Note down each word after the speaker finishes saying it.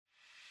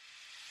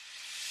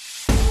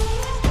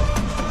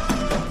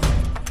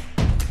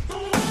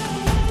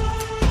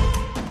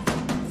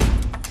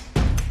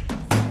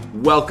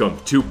Welcome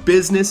to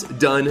Business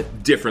Done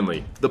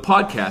Differently, the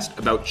podcast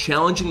about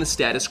challenging the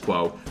status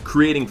quo,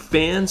 creating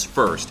fans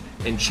first,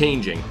 and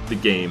changing the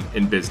game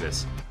in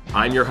business.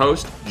 I'm your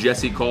host,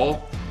 Jesse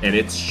Cole, and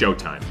it's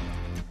showtime.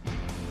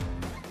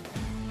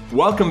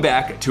 Welcome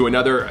back to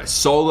another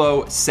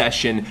solo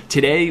session.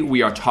 Today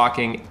we are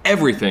talking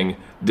everything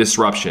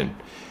disruption.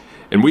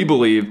 And we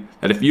believe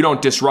that if you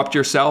don't disrupt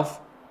yourself,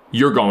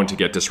 you're going to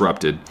get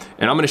disrupted.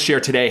 And I'm going to share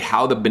today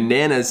how the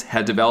Bananas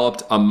have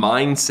developed a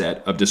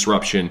mindset of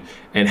disruption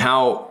and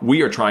how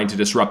we are trying to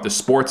disrupt the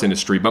sports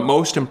industry, but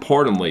most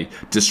importantly,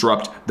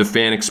 disrupt the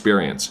fan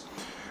experience.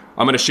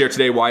 I'm going to share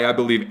today why I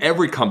believe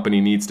every company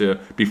needs to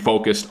be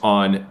focused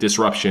on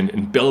disruption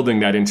and building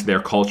that into their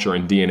culture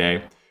and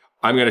DNA.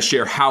 I'm going to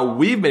share how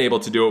we've been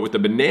able to do it with the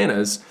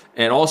Bananas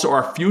and also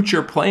our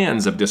future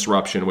plans of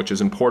disruption, which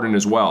is important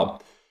as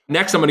well.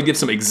 Next, I'm going to give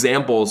some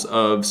examples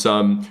of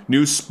some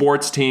new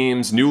sports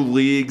teams, new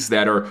leagues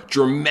that are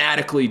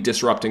dramatically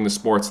disrupting the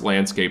sports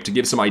landscape to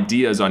give some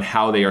ideas on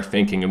how they are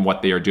thinking and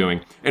what they are doing.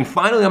 And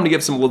finally, I'm going to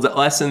give some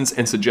lessons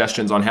and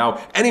suggestions on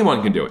how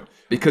anyone can do it,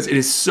 because it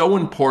is so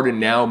important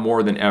now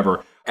more than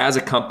ever as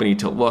a company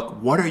to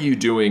look, what are you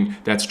doing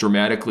that's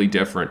dramatically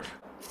different?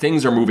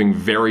 Things are moving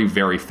very,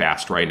 very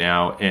fast right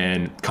now,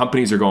 and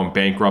companies are going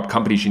bankrupt.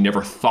 Companies you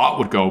never thought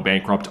would go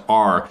bankrupt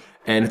are.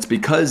 And it's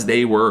because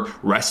they were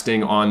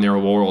resting on their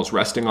laurels,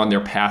 resting on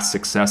their past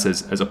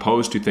successes, as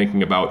opposed to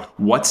thinking about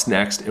what's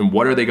next and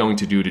what are they going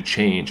to do to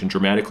change and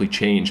dramatically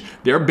change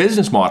their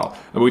business model.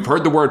 And we've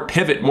heard the word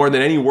pivot more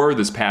than any word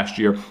this past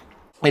year.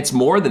 It's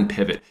more than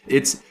pivot.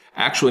 It's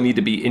actually need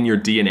to be in your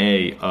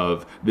DNA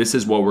of this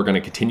is what we're going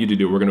to continue to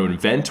do. We're going to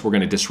invent, we're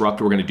going to disrupt,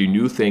 we're going to do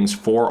new things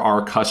for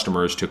our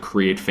customers to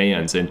create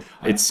fans. And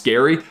it's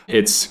scary.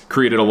 It's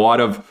created a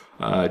lot of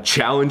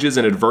challenges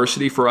and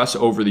adversity for us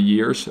over the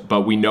years,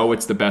 but we know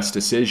it's the best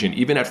decision.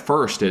 Even at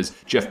first, as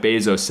Jeff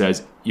Bezos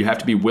says, you have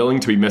to be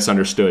willing to be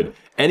misunderstood.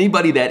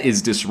 Anybody that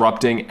is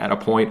disrupting at a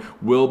point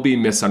will be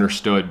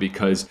misunderstood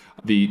because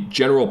the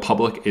general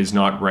public is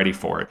not ready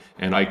for it.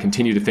 And I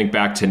continue to think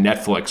back to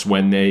Netflix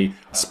when they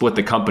split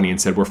the company and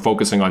said, we're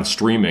focusing on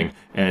streaming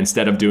and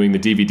instead of doing the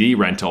DVD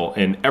rental.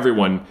 And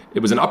everyone,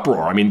 it was an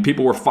uproar. I mean,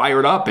 people were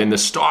fired up and the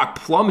stock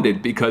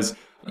plummeted because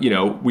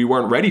we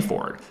weren't ready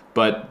for it,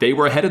 but they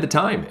were ahead of the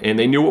time and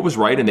they knew what was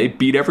right and they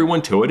beat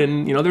everyone to it.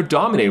 And, they're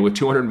dominating with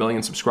 200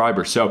 million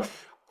subscribers. So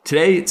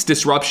today it's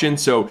disruption.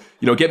 So,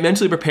 get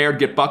mentally prepared,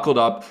 get buckled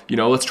up,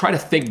 let's try to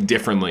think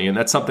differently. And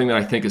that's something that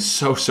I think is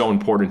so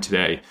important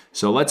today.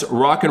 So let's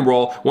rock and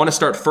roll. Want to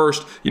start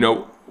first,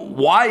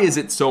 why is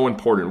it so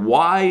important?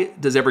 Why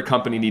does every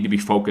company need to be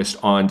focused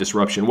on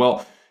disruption?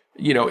 Well,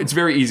 it's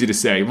very easy to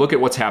say, look at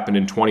what's happened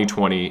in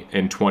 2020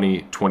 and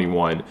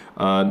 2021.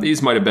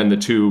 These might have been the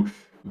two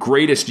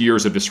greatest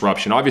years of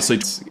disruption. Obviously,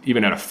 it's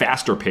even at a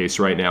faster pace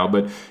right now,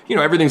 but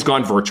everything's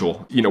gone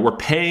virtual. We're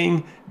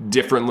paying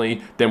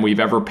differently than we've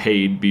ever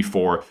paid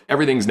before.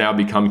 Everything's now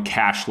become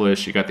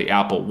cashless. You got the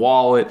Apple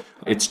Wallet.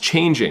 It's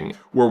changing.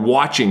 We're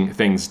watching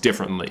things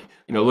differently.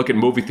 Look at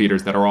movie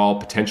theaters that are all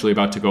potentially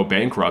about to go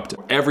bankrupt.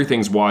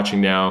 Everything's watching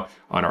now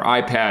on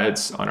our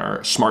iPads, on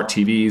our smart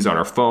TVs, on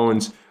our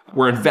phones.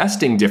 We're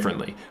investing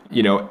differently.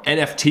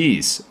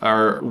 NFTs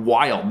are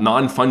wild,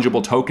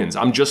 non-fungible tokens.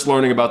 I'm just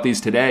learning about these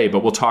today,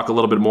 but we'll talk a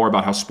little bit more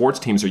about how sports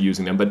teams are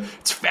using them. But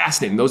it's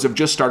fascinating. Those have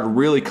just started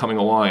really coming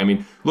along. I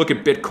mean, look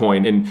at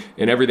Bitcoin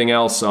and everything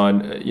else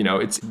on,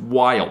 it's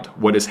wild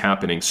what is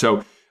happening.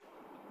 So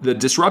the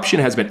disruption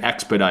has been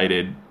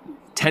expedited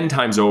 10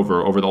 times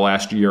over the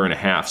last year and a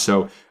half.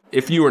 So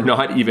if you are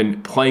not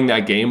even playing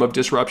that game of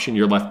disruption,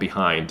 you're left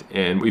behind.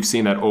 And we've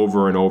seen that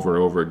over and over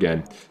and over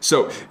again.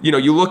 So,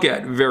 you look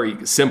at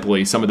very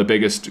simply some of the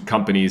biggest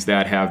companies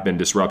that have been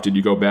disrupted.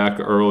 You go back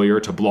earlier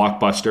to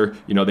Blockbuster.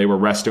 They were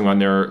resting on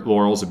their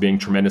laurels of being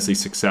tremendously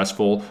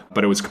successful,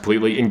 but it was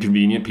completely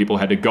inconvenient. People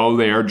had to go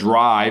there,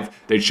 drive.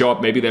 They'd show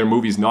up, maybe their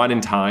movie's not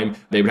in time.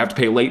 They would have to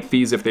pay late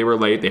fees if they were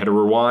late. They had to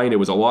rewind. It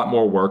was a lot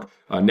more work.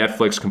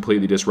 Netflix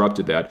completely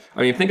disrupted that.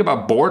 I mean, think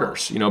about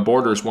Borders.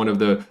 Borders, one of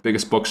the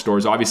biggest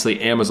bookstores. Obviously,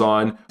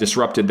 Amazon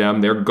disrupted them.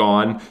 They're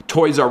gone.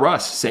 Toys R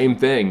Us, same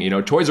thing.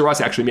 Toys R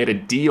Us actually made a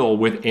deal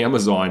with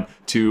Amazon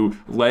to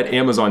let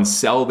Amazon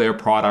sell their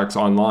products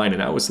online. And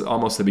that was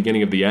almost the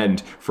beginning of the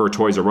end for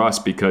Toys R Us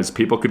because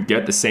people could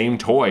get the same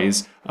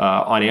toys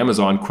on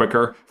Amazon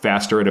quicker,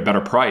 faster, at a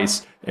better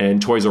price.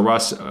 And Toys R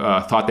Us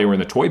thought they were in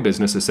the toy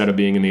business instead of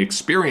being in the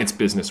experience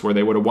business, where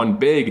they would have won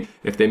big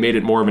if they made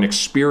it more of an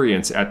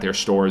experience at their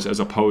stores as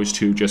opposed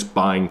to just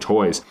buying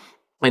toys.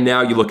 And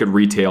now you look at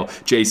retail,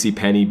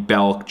 JCPenney,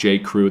 Belk,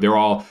 J.Crew, they're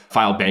all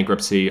filed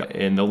bankruptcy,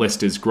 and the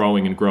list is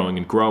growing and growing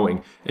and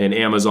growing. And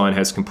Amazon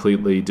has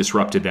completely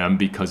disrupted them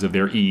because of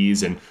their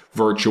ease and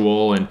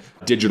virtual and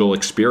digital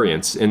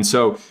experience. And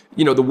so,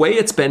 the way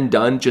it's been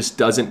done just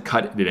doesn't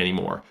cut it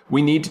anymore.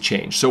 We need to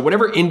change. So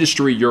whatever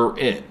industry you're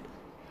in,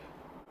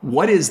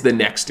 what is the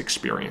next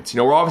experience?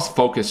 We're always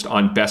focused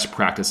on best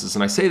practices,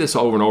 and I say this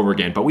over and over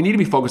again, but we need to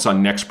be focused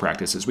on next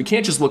practices. We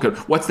can't just look at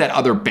what's that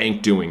other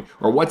bank doing,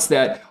 or what's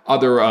that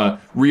other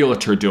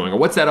realtor doing, or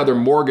what's that other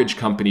mortgage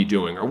company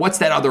doing, or what's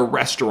that other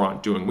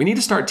restaurant doing. We need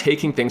to start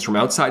taking things from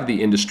outside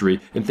the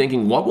industry and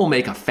thinking what will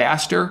make a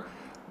faster,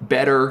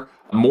 better,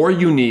 more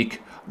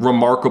unique,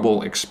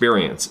 remarkable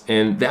experience.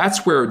 And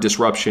that's where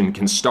disruption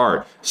can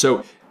start.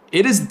 So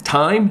it is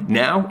time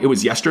now, it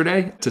was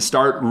yesterday, to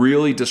start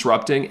really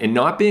disrupting and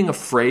not being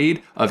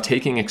afraid of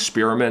taking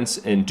experiments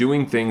and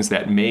doing things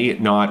that may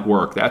not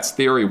work. That's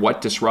theory,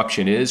 what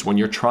disruption is. When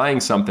you're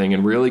trying something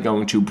and really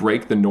going to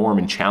break the norm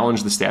and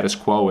challenge the status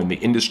quo and the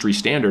industry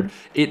standard,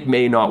 it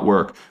may not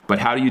work. But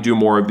how do you do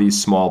more of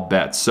these small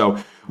bets? So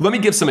let me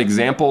give some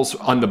examples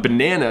on the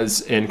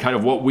bananas and kind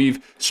of what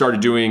we've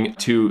started doing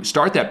to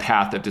start that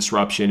path of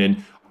disruption.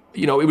 And,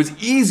 it was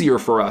easier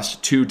for us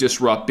to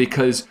disrupt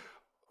because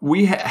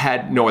we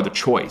had no other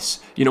choice.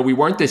 We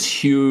weren't this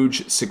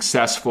huge,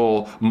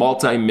 successful,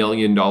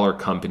 multi-million-dollar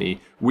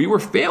company. We were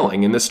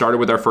failing, and this started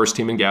with our first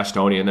team in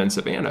Gastonia and then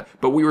Savannah,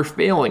 but we were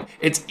failing.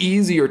 It's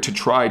easier to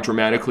try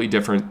dramatically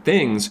different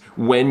things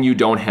when you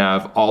don't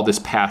have all this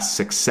past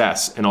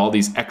success and all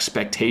these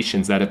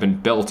expectations that have been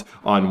built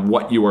on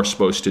what you are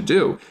supposed to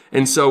do.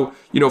 And so,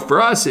 for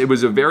us, it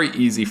was a very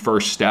easy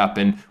first step,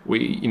 and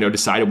we,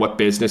 decided what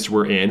business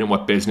we're in and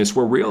what business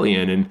we're really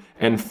in.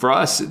 And for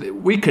us,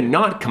 we could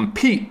not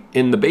compete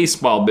in the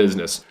baseball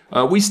business.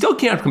 We still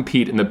can't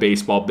compete in the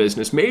baseball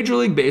business. Major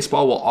League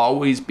Baseball will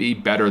always be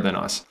better than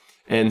us.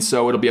 And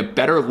so it'll be a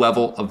better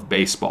level of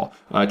baseball.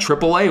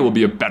 AAA will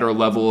be a better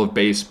level of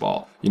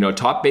baseball.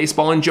 Top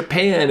baseball in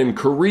Japan and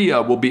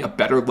Korea will be a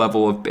better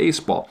level of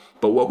baseball.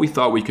 But what we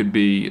thought we could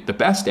be the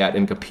best at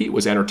and compete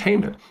was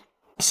entertainment.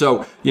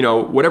 So,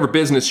 whatever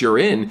business you're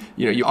in,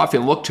 you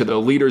often look to the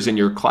leaders in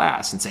your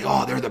class and say,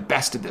 oh, they're the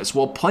best at this.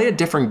 Well, play a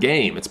different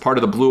game. It's part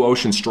of the Blue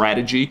Ocean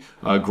Strategy,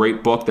 a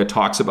great book that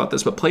talks about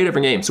this, but play a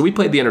different game. So we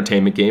played the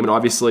entertainment game, and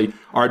obviously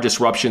our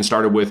disruption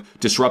started with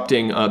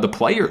disrupting the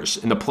players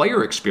and the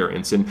player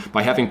experience. And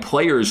by having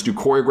players do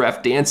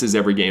choreographed dances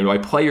every game, by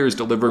players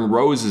delivering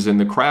roses in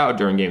the crowd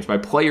during games, by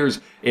players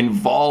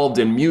involved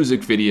in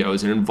music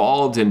videos and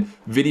involved in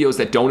videos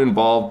that don't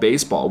involve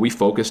baseball, we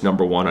focused,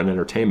 number one, on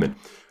entertainment.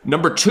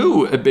 Number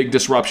two, a big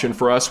disruption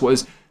for us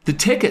was the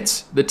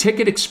tickets, the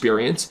ticket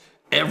experience.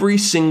 Every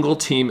single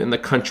team in the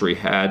country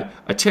had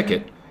a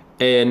ticket.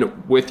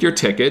 And with your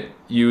ticket,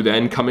 you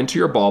then come into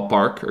your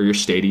ballpark or your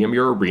stadium,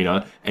 your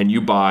arena, and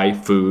you buy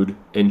food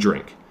and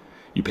drink.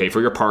 You pay for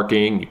your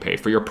parking, you pay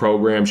for your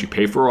programs, you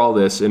pay for all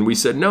this. And we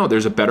said, no,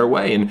 there's a better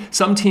way. And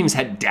some teams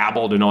had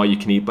dabbled in all you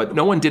can eat, but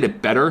no one did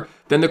it better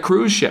than the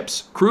cruise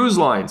ships, cruise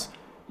lines.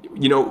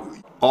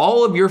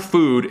 All of your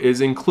food is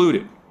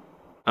included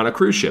on a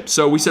cruise ship.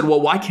 So we said, well,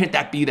 why can't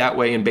that be that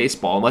way in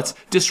baseball? And let's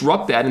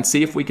disrupt that and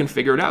see if we can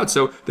figure it out.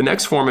 So the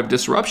next form of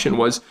disruption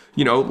was,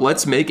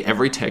 let's make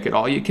every ticket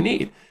all you can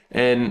eat.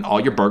 And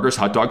all your burgers,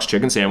 hot dogs,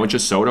 chicken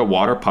sandwiches, soda,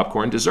 water,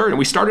 popcorn, dessert. And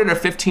we started at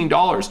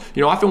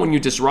 $15. Often when you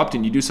disrupt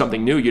and you do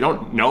something new, you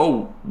don't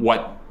know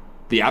what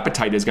the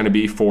appetite is going to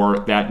be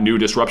for that new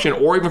disruption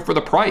or even for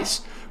the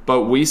price.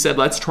 But we said,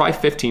 let's try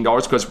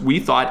 $15 because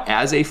we thought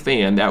as a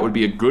fan, that would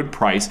be a good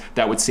price.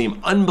 That would seem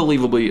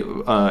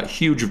unbelievably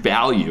huge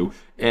value.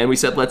 And we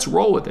said, let's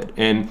roll with it.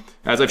 And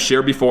as I've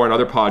shared before in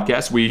other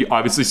podcasts, we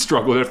obviously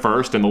struggled at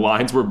first and the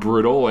lines were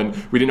brutal and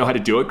we didn't know how to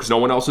do it because no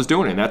one else was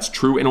doing it. And that's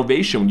true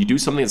innovation when you do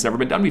something that's never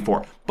been done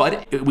before.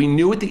 But we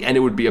knew at the end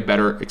it would be a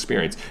better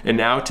experience. And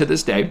now to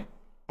this day,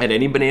 at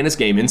any Bananas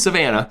game in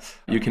Savannah,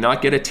 you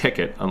cannot get a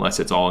ticket unless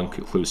it's all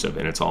inclusive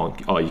and it's all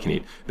you can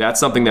eat. That's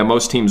something that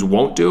most teams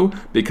won't do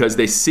because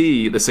they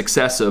see the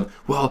success of,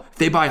 well, if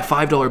they buy a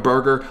 $5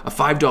 burger, a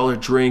 $5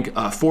 drink,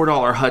 a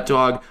 $4 hot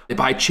dog, they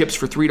buy chips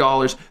for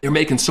 $3, they're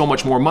making so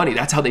much more money.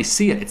 That's how they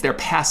see it. It's their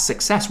past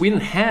success. We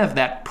didn't have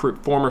that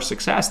former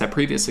success, that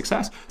previous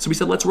success. So we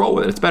said, let's roll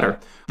with it. It's better.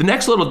 The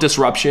next little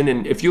disruption,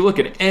 and if you look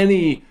at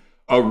any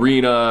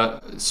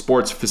arena,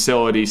 sports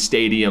facility,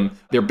 stadium,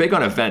 they're big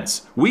on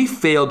events. We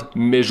failed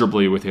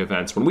miserably with the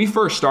events. When we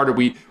first started,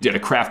 we did a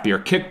craft beer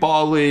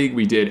kickball league,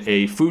 we did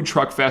a food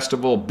truck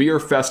festival, beer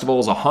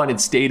festivals, a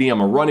haunted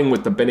stadium, a running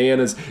with the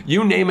bananas,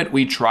 you name it,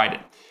 we tried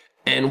it.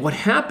 And what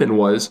happened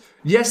was,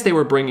 yes, they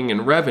were bringing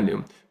in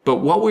revenue, but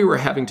what we were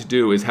having to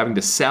do is having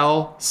to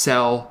sell.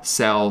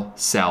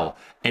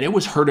 And it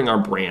was hurting our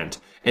brand.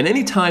 And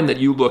anytime that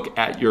you look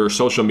at your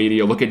social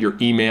media, look at your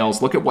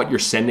emails, look at what you're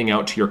sending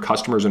out to your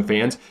customers and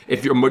fans,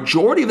 if your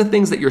majority of the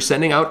things that you're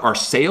sending out are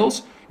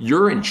sales,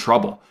 you're in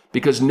trouble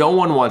because no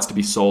one wants to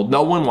be sold,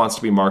 no one wants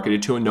to be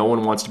marketed to, and no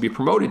one wants to be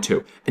promoted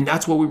to. And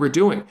that's what we were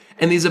doing.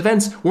 And these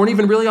events weren't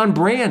even really on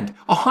brand.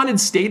 A haunted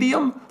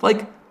stadium,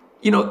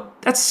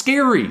 that's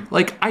scary.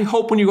 I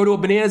hope when you go to a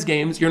Bananas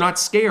games, you're not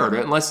scared,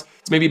 unless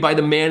it's maybe by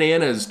the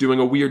Mananas doing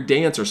a weird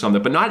dance or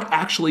something, but not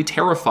actually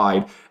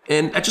terrified.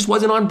 And that just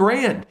wasn't on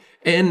brand.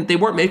 And they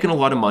weren't making a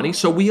lot of money,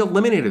 so we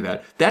eliminated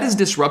that. That is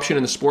disruption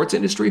in the sports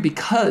industry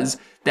because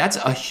that's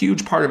a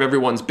huge part of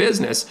everyone's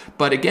business.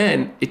 But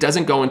again, it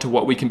doesn't go into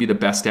what we can be the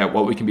best at,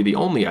 what we can be the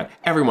only at.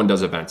 Everyone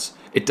does events.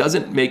 It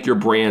doesn't make your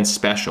brand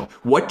special.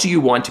 What do you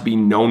want to be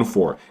known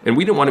for? And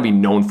we didn't want to be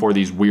known for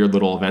these weird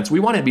little events. We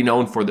want to be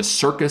known for the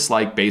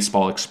circus-like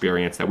baseball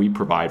experience that we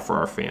provide for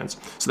our fans.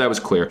 So that was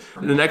clear.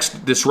 The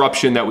next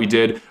disruption that we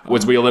did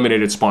was we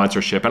eliminated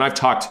sponsorship. And I've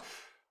talked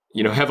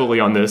heavily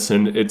on this,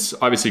 and it's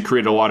obviously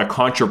created a lot of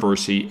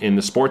controversy in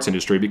the sports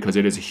industry because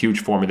it is a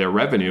huge form of their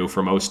revenue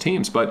for most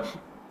teams. But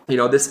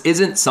this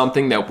isn't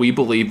something that we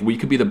believe we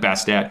could be the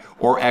best at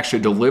or actually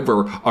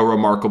deliver a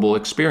remarkable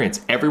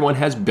experience. Everyone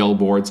has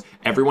billboards,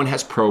 everyone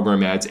has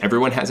program ads,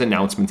 everyone has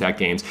announcements at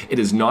games. It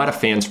is not a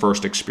fan's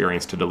first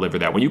experience to deliver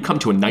that. When you come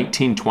to a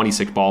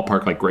 1926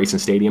 ballpark like Grayson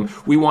Stadium,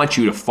 we want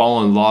you to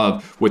fall in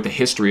love with the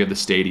history of the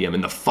stadium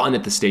and the fun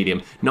at the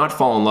stadium, not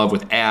fall in love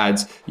with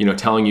ads,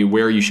 telling you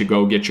where you should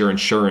go get your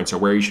insurance or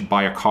where you should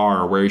buy a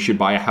car or where you should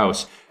buy a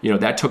house.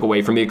 That took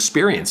away from the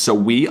experience. So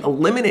we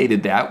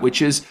eliminated that,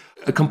 which is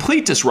a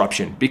complete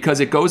disruption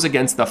because it goes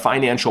against the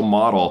financial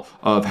model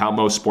of how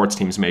most sports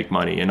teams make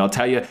money. And I'll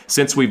tell you,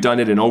 since we've done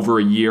it in over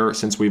a year,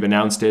 since we've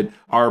announced it,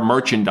 our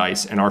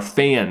merchandise and our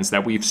fans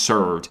that we've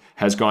served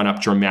has gone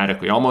up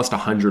dramatically, almost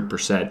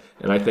 100%.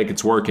 And I think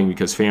it's working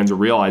because fans are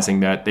realizing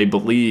that they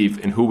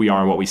believe in who we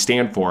are and what we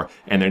stand for.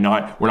 And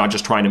we're not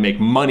just trying to make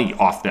money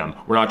off them.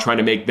 We're not trying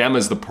to make them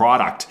as the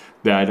product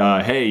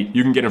that, hey,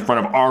 you can get in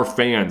front of our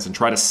fans and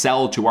try to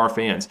sell to our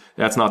fans.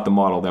 That's not the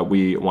model that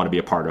we want to be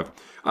a part of.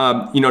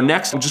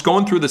 Next, I'm just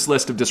going through this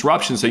list of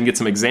disruptions so you can get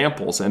some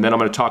examples, and then I'm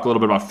going to talk a little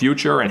bit about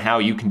future and how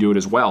you can do it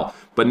as well.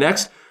 But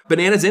next,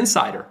 Bananas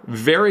Insider.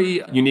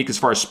 Very unique as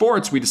far as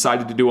sports. We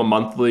decided to do a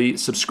monthly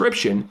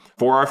subscription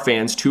for our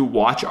fans to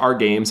watch our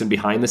games and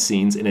behind the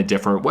scenes in a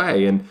different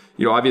way. And,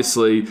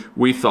 obviously,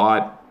 we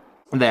thought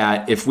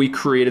that if we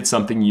created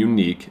something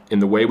unique in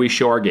the way we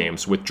show our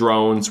games with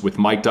drones, with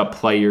mic'd up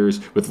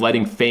players, with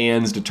letting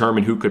fans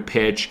determine who could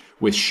pitch,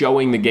 with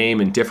showing the game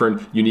in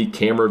different unique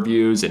camera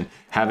views and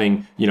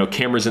having,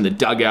 cameras in the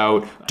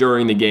dugout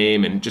during the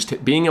game and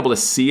just being able to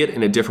see it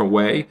in a different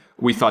way,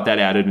 we thought that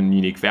added a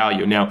unique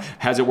value. Now,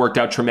 has it worked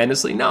out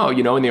tremendously? No. In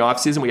the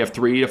offseason, we have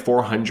 300 to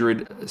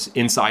 400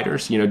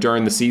 insiders.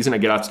 During the season, I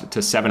get up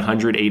to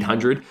 700,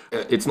 800.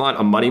 It's not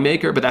a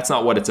moneymaker, but that's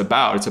not what it's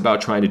about. It's about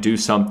trying to do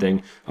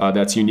something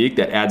that's unique,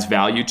 that adds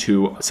value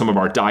to some of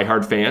our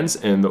diehard fans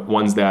and the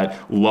ones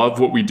that love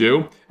what we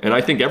do. And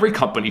I think every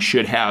company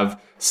should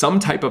have some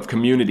type of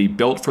community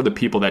built for the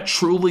people that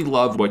truly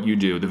love what you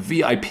do, the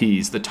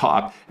VIPs, the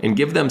top, and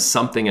give them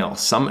something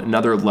else,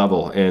 another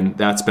level. And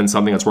that's been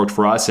something that's worked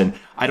for us. And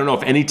I don't know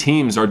if any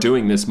teams are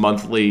doing this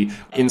monthly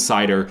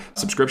insider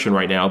subscription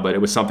right now, but it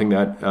was something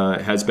that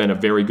has been a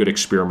very good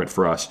experiment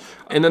for us.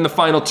 And then the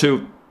final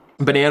two,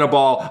 Banana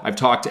Ball, I've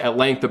talked at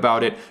length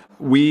about it.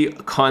 We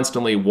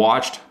constantly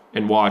watched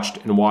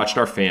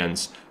our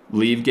fans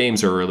leave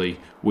games early.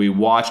 We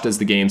watched as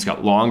the games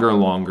got longer and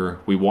longer.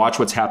 We watched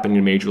what's happening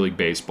in Major League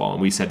Baseball,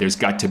 and we said there's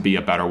got to be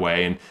a better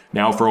way. And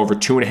now for over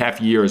 2.5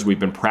 years, we've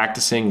been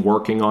practicing,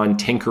 working on,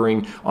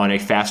 tinkering on a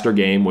faster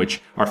game,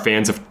 which our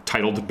fans have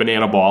titled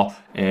Banana Ball.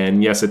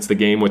 And yes, it's the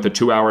game with a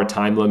 2-hour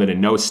time limit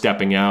and no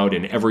stepping out,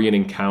 and every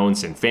inning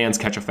counts, and fans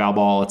catch a foul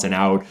ball, it's an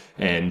out,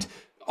 and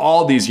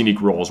all these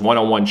unique rules,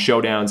 one-on-one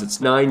showdowns.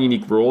 It's 9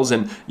 unique rules,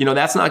 and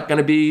that's not going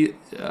to be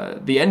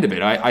the end of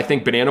it. I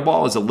think Banana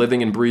Ball is a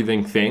living and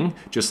breathing thing,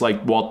 just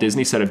like Walt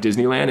Disney said of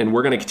Disneyland, and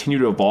we're going to continue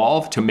to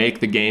evolve to make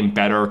the game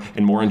better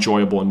and more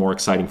enjoyable and more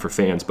exciting for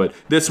fans. But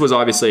this was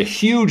obviously a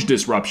huge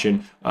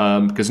disruption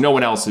because no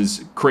one else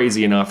is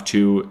crazy enough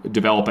to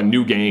develop a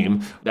new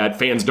game that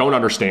fans don't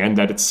understand,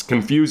 that it's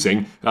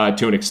confusing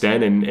to an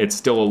extent, and it's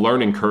still a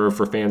learning curve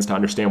for fans to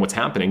understand what's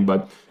happening.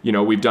 But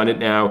we've done it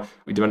now.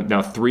 We've done it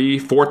now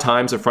 3-4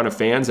 times in front of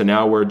fans, and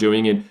now we're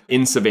doing it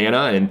in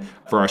Savannah and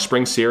for our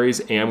spring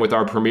series and with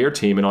our premier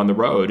team and on the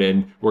road.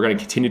 And we're going to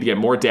continue to get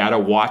more data,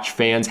 watch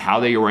fans, how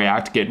they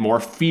react, get more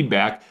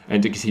feedback,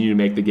 and to continue to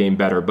make the game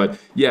better. But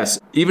yes,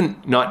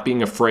 even not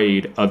being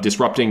afraid of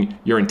disrupting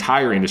your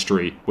entire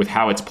industry with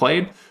how it's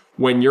played,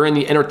 when you're in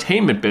the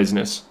entertainment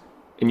business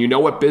and you know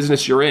what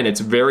business you're in, it's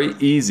very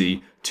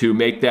easy to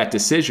make that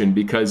decision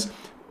because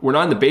we're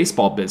not in the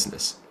baseball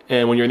business.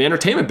 And when you're in the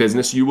entertainment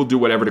business, you will do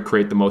whatever to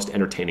create the most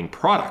entertaining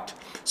product.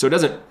 So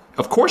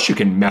of course you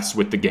can mess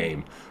with the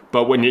game,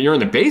 but when you're in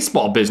the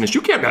baseball business,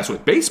 you can't mess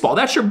with baseball.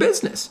 That's your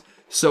business.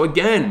 So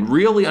again,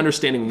 really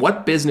understanding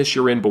what business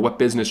you're in, but what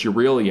business you're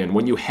really in.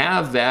 When you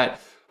have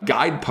that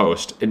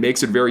guidepost, it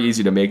makes it very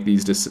easy to make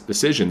these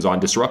decisions on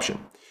disruption.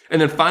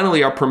 And then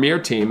finally, our premier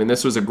team, and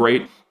this was a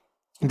great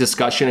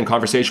discussion and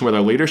conversation with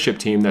our leadership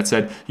team that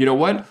said, you know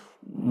what?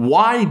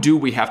 Why do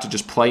we have to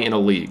just play in a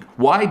league?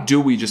 Why do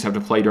we just have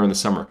to play during the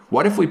summer?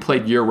 What if we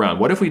played year round?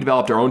 What if we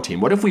developed our own team?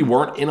 What if we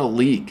weren't in a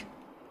league?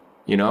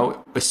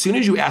 As soon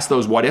as you ask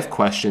those what if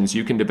questions,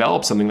 you can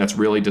develop something that's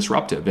really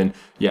disruptive. And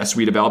yes,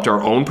 we developed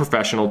our own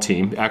professional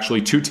team,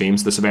 actually 2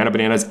 teams, the Savannah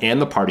Bananas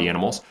and the Party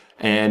Animals.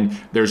 And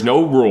there's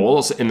no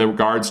rules in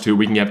regards to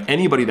we can have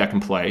anybody that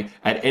can play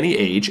at any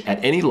age,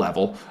 at any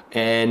level.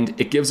 And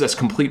it gives us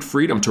complete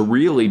freedom to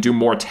really do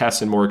more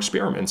tests and more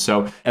experiments.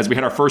 So as we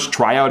had our first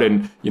tryout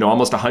and,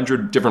 almost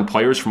 100 different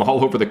players from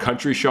all over the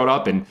country showed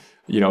up and,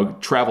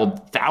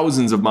 traveled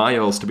thousands of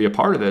miles to be a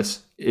part of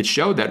this, it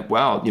showed that,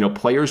 wow,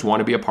 players want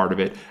to be a part of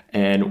it.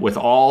 And with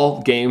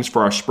all games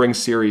for our spring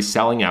series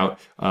selling out,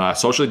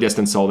 socially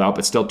distanced sold out,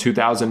 but still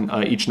 2,000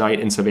 each night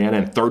in Savannah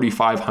and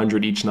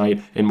 3,500 each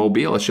night in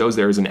Mobile, it shows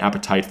there is an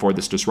appetite for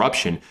this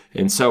disruption.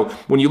 And so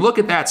when you look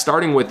at that,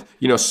 starting with,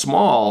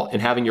 small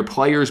and having your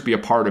players be a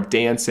part of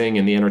dancing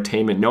and the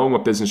entertainment, knowing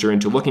what business you're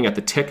into, looking at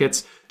the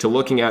tickets, to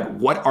looking at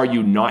what are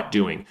you not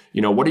doing?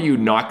 Who are you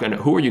not going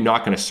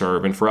to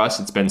serve? And for us,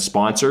 it's been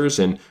sponsors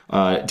and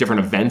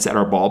different events at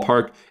our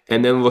ballpark.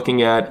 And then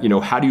looking at,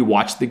 how do you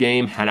watch the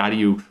game? How do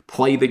you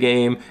play the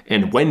game?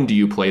 And when do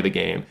you play the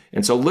game?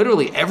 And so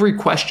literally every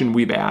question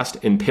we've asked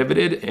and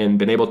pivoted and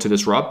been able to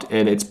disrupt.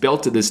 And it's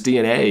built to this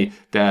DNA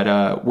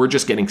that we're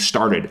just getting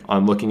started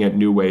on looking at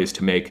new ways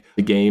to make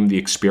the game, the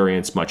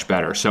experience much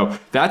better. So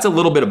that's a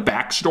little bit of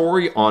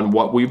backstory on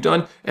what we've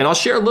done. And I'll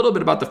share a little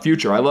bit about the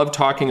future. I love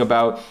talking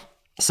about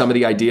some of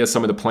the ideas,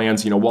 some of the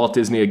plans. Walt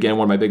Disney, again,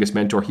 one of my biggest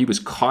mentors, he was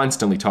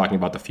constantly talking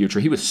about the future.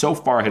 He was so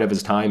far ahead of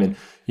his time and,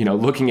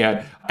 looking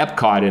at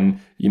Epcot and,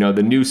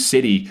 the new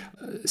city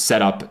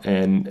setup.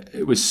 And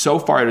it was so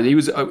far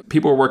ahead.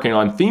 People were working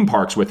on theme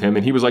parks with him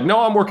and he was like,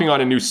 no, I'm working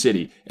on a new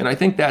city. And I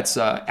think that's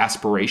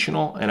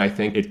aspirational. And I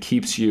think it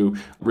keeps you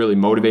really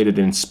motivated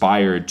and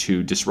inspired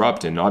to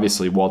disrupt. And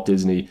obviously Walt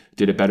Disney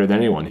did it better than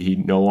anyone. He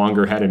no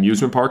longer had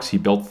amusement parks. He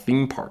built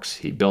theme parks.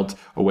 He built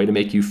a way to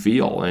make you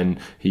feel. And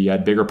he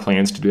had bigger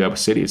plans to do that with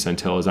cities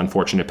until his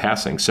unfortunate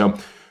passing. So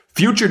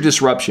future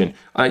disruption,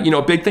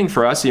 a big thing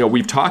for us,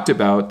 we've talked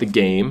about the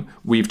game.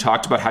 We've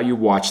talked about how you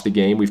watch the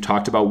game. We've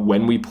talked about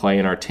when we play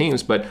in our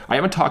teams, but I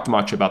haven't talked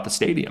much about the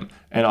stadium.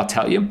 And I'll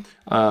tell you,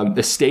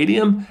 the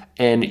stadium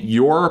and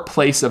your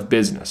place of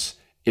business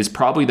is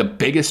probably the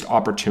biggest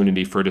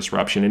opportunity for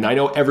disruption. And I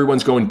know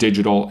everyone's going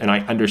digital and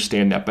I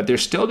understand that, but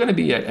there's still going to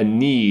be a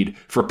need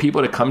for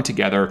people to come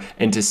together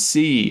and to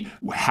see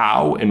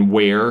how and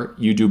where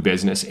you do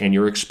business and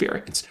your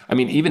experience. I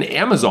mean, even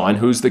Amazon,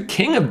 who's the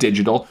king of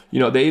digital,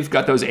 they've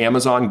got those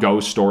Amazon Go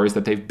stores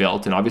that they've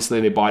built. And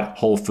obviously they bought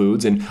Whole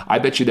Foods. And I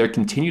bet you they'll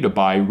continue to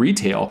buy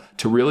retail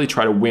to really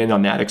try to win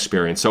on that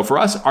experience. So for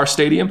us, our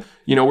stadium,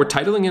 we're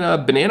titling it a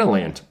Banana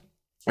Land.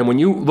 And when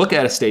you look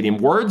at a stadium,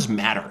 words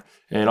matter.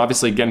 And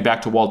obviously, again,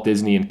 back to Walt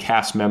Disney and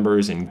cast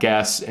members and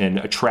guests and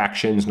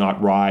attractions,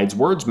 not rides,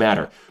 words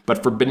matter.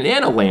 But for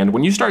Banana Land,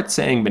 when you start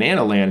saying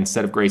Banana Land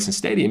instead of Grayson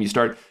Stadium, you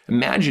start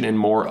imagining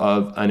more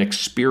of an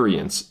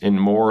experience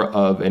and more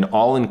of an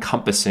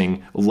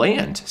all-encompassing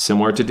land,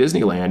 similar to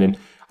Disneyland. And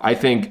I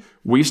think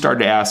we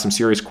started to ask some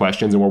serious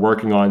questions, and we're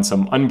working on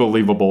some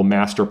unbelievable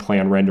master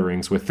plan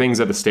renderings with things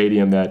at the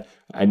stadium that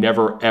I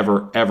never,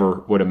 ever,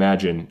 ever would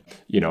imagine,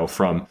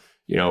 from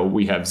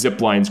we have zip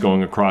lines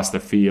going across the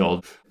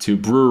field, to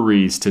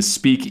breweries, to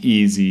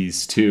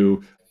speakeasies,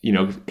 to,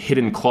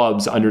 hidden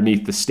clubs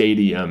underneath the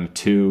stadium,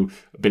 to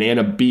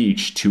Banana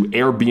Beach, to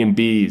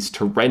Airbnbs,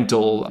 to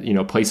rental,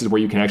 places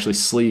where you can actually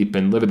sleep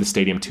and live at the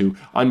stadium, to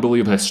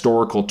unbelievable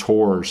historical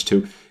tours,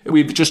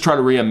 we've just tried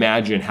to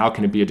reimagine how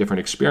can it be a different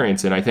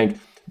experience. And I think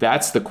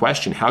that's the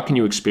question. How can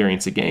you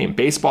experience a game?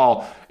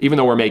 Baseball, even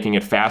though we're making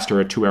it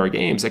faster at 2-hour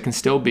games, it can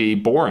still be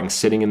boring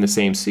sitting in the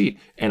same seat.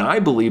 And I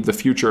believe the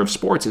future of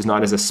sports is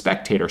not as a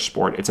spectator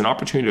sport. It's an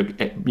opportunity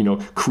to,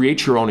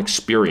 create your own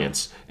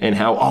experience. And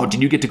how,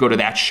 did you get to go to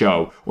that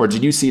show? Or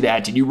did you see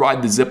that? Did you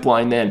ride the zip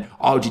line then?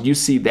 Oh, did you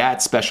see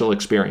that special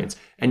experience?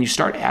 And you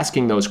start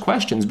asking those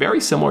questions, very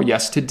similar,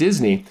 yes, to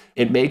Disney.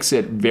 It makes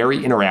it very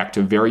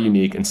interactive, very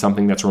unique, and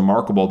something that's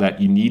remarkable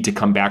that you need to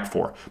come back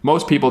for.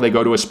 Most people, they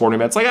go to a sporting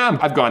event, it's like,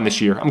 I've gone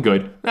this year, I'm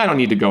good, I don't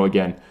need to go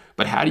again.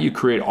 But how do you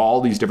create all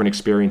these different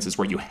experiences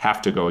where you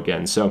have to go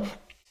again? So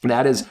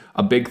that is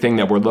a big thing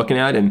that we're looking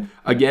at. And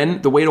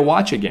again, the way to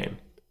watch a game.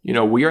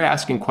 We are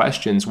asking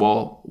questions,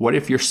 well, what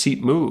if your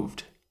seat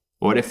moved?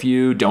 What if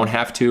you don't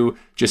have to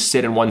just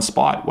sit in one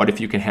spot? What if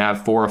you can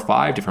have 4 or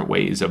 5 different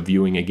ways of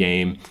viewing a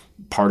game,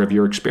 part of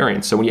your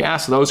experience? So when you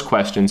ask those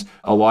questions,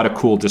 a lot of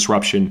cool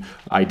disruption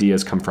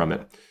ideas come from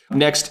it.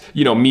 Next,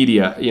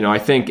 media. I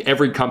think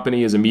every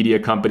company is a media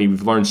company.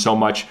 We've learned so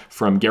much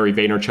from Gary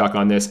Vaynerchuk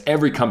on this.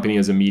 Every company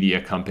is a media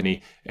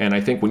company. And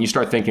I think when you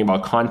start thinking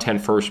about content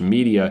first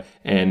media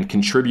and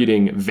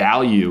contributing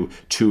value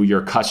to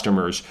your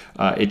customers,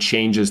 it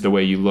changes the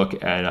way you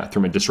look at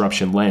from a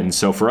disruption lens.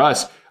 So for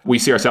us, we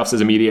see ourselves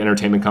as a media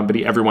entertainment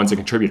company. Everyone's a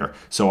contributor.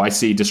 So I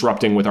see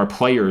disrupting with our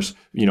players,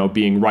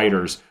 being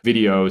writers,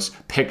 videos,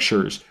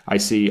 pictures. I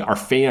see our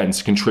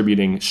fans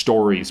contributing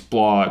stories,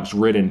 blogs,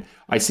 written.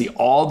 I see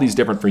all these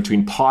different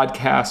between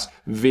podcasts,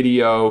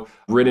 video,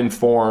 written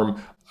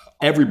form.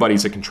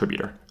 Everybody's a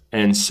contributor.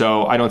 And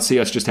so I don't see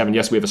us just having,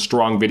 yes, we have a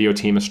strong video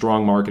team, a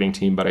strong marketing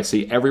team, but I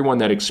see everyone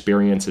that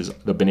experiences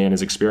the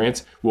Bananas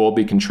experience will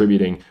be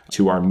contributing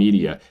to our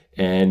media.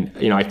 And,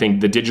 I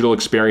think the digital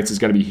experience is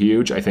going to be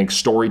huge. I think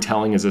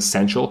storytelling is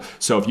essential.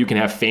 So if you can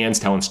have fans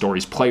telling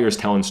stories, players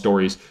telling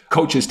stories,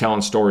 coaches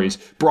telling stories,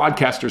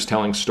 broadcasters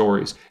telling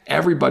stories,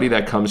 everybody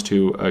that comes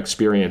to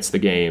experience the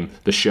game,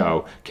 the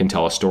show, can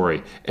tell a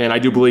story. And I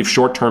do believe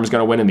short term is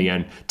going to win in the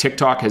end.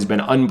 TikTok has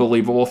been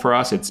unbelievable for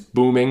us. It's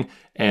booming.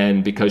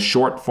 And because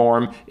short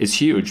form is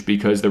huge,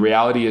 because the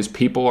reality is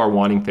people are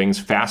wanting things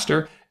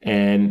faster,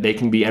 and they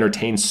can be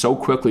entertained so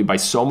quickly by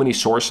so many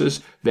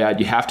sources that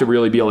you have to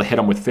really be able to hit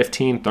them with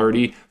 15,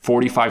 30,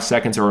 45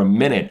 seconds or a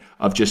minute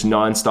of just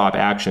nonstop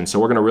action. So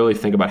we're going to really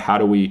think about how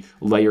do we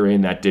layer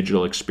in that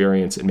digital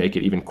experience and make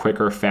it even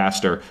quicker,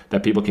 faster,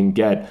 that people can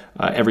get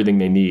everything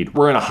they need.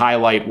 We're in a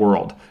highlight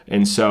world.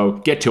 And so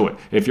get to it.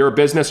 If you're a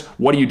business,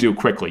 what do you do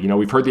quickly?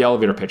 We've heard the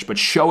elevator pitch, but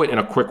show it in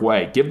a quick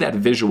way. Give that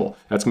visual.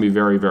 That's going to be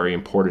very, very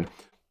important.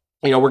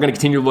 We're going to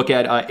continue to look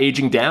at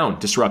aging down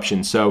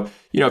disruption. So,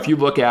 if you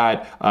look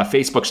at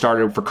Facebook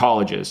started for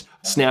colleges,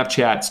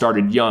 Snapchat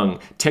started young,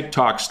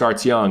 TikTok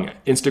starts young,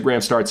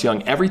 Instagram starts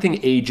young, everything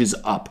ages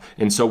up.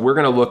 And so we're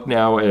going to look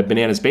now at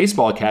Bananas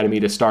Baseball Academy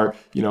to start,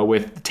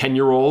 with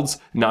 10-year-olds,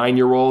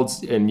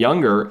 9-year-olds and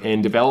younger,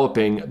 and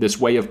developing this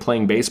way of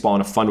playing baseball in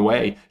a fun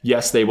way.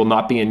 Yes, they will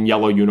not be in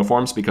yellow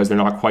uniforms because they're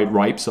not quite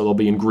ripe, so they'll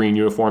be in green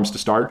uniforms to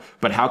start.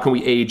 But how can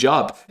we age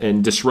up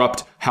and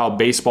disrupt how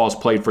baseball is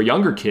played for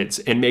younger kids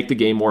and make the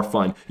game more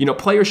fun?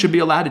 Players should be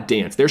allowed to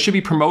dance. There should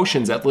be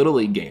promotions at Little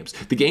League games.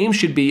 The game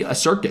should be a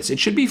circus. It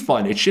should be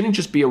fun. It shouldn't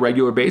just be a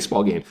regular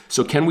baseball game.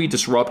 So can we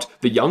disrupt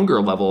the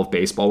younger level of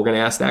baseball? We're going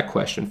to ask that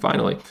question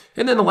finally.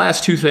 And then the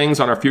last two things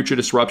on our future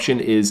disruption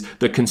is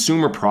the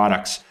consumer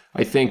products.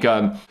 I think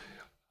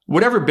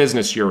whatever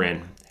business you're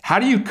in, how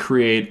do you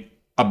create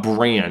a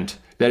brand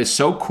that is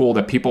so cool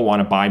that people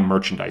want to buy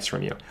merchandise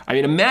from you? I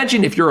mean,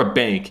 imagine if you're a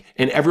bank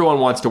and everyone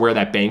wants to wear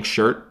that bank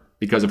shirt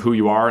because of who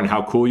you are and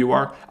how cool you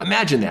are.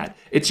 Imagine that.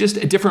 It's just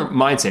a different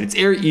mindset. It's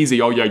very easy.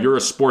 Oh yeah, you're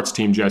a sports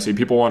team, Jesse.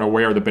 People want to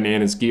wear the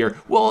Bananas gear.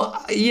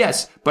 Well,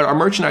 yes, but our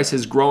merchandise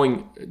is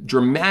growing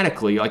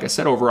dramatically, like I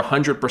said, over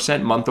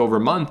 100% month over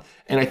month.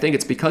 And I think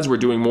it's because we're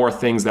doing more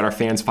things that our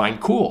fans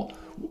find cool.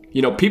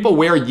 People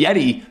wear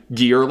Yeti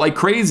gear like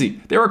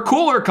crazy. They're a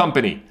cooler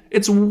company.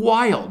 It's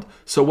wild.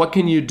 So what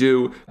can you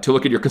do to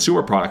look at your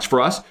consumer products? For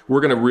us, we're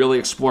going to really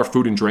explore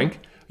food and drink.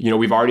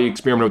 We've already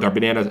experimented with our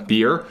banana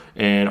beer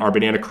and our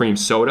banana cream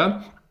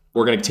soda.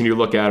 We're going to continue to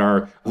look at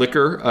our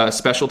liquor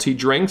specialty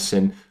drinks.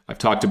 And I've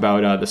talked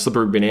about the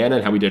slippery banana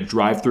and how we did a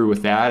drive-through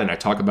with that. And I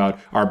talk about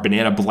our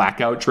banana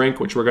blackout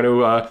drink, which we're going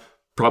to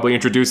probably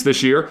introduce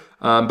this year.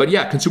 But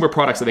yeah, consumer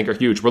products I think are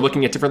huge. We're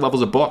looking at different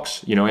levels of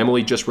books.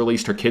 Emily just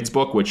released her kids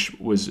book, which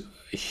was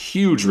a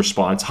huge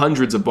response.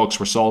 Hundreds of books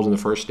were sold in the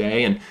first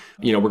day. And,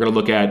 we're going to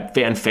look at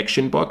fan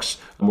fiction books.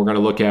 And we're going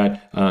to look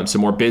at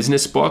some more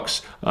business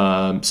books,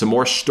 some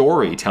more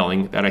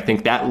storytelling that I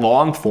think that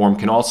long form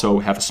can also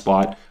have a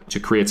spot to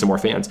create some more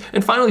fans.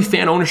 And finally,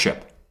 fan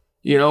ownership.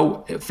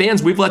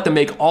 Fans, we've let them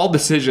make all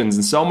decisions,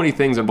 and so many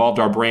things involved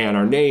our brand,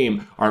 our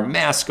name, our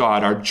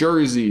mascot, our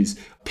jerseys,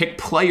 pick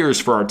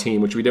players for our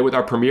team, which we did with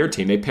our premier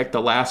team. They picked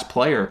the last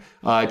player,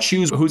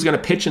 choose who's going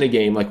to pitch in a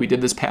game like we did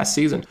this past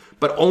season.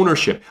 But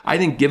ownership, I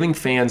think giving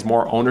fans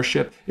more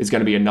ownership is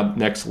going to be a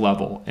next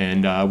level.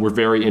 And we're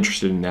very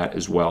interested in that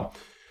as well.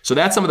 So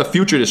that's some of the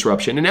future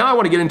disruption. And now I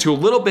want to get into a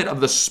little bit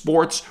of the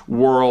sports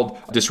world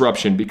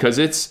disruption, because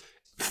it's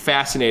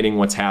fascinating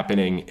what's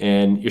happening.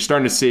 And you're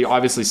starting to see,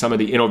 obviously, some of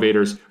the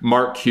innovators,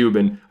 Mark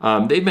Cuban,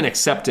 they've been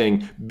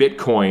accepting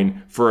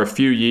Bitcoin for a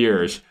few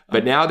years,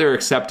 but now they're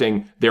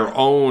accepting their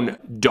own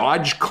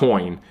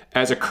Dogecoin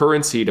as a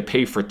currency to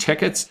pay for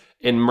tickets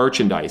and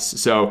merchandise.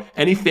 So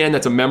any fan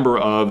that's a member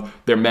of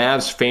their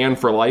Mavs Fan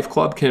for Life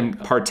Club can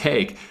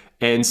partake.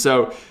 And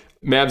so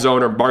Mavs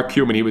owner Mark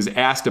Cuban, he was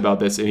asked about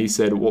this, and he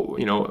said,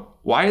 well,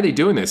 why are they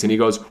doing this? And he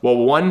goes, well,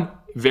 one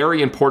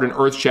very important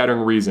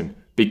earth-shattering reason: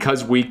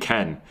 because we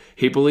can.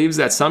 He believes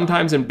that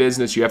sometimes in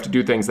business, you have to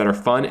do things that are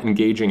fun,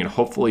 engaging, and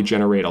hopefully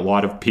generate a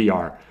lot of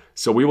PR.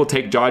 So we will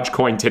take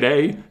Dogecoin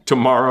today,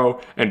 tomorrow,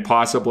 and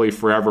possibly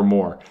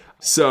forevermore.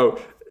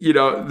 So,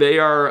 they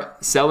are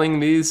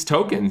selling these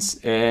tokens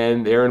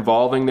and they're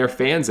involving their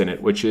fans in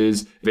it, which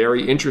is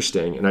very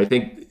interesting. And I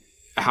think,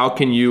 how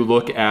can you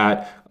look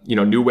at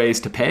new ways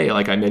to pay?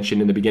 Like I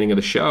mentioned in the beginning of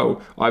the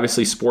show,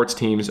 obviously sports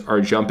teams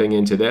are jumping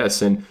into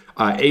this, and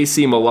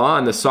AC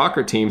Milan, the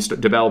soccer team,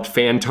 developed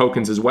fan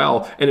tokens as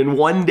well, and in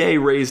one day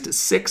raised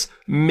 $6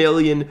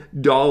 million.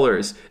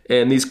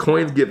 And these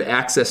coins give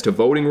access to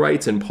voting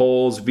rights and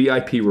polls,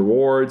 VIP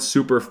rewards,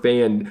 super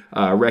fan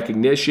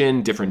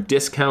recognition, different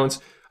discounts.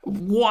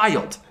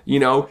 Wild.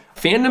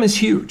 Fandom is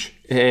huge,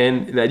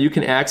 and that you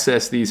can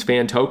access these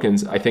fan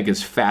tokens, I think,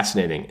 is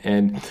fascinating.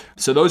 And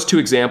so those two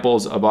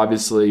examples of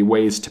obviously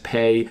ways to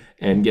pay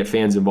and get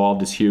fans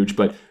involved is huge,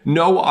 but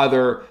no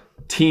other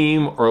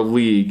team or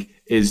league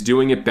is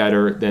doing it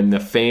better than the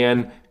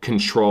fan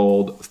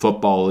controlled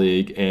football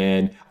league.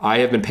 And I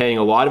have been paying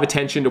a lot of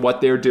attention to what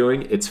they're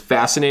doing. It's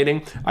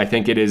fascinating. I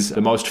think it is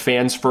the most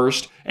fans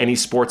first any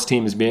sports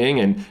team is being.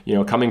 And,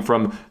 coming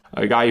from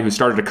a guy who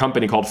started a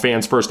company called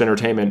Fans First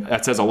Entertainment,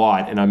 that says a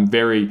lot. And I'm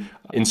very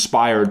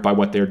inspired by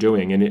what they're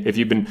doing. And if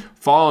you've been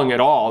following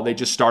at all, they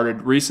just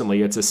started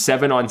recently. It's a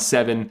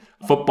 7-on-7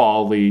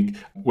 football league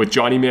with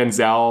Johnny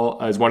Manziel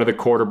as one of the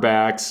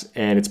quarterbacks,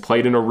 and it's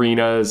played in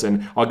arenas.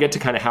 And I'll get to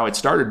kind of how it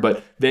started,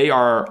 but they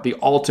are the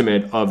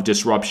ultimate of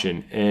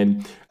disruption.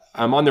 And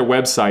I'm on their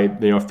website,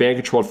 Fan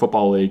Controlled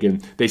Football League,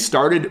 and they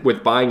started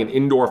with buying an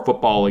indoor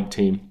football league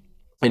team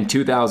in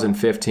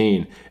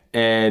 2015.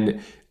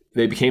 And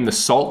they became the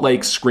Salt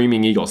Lake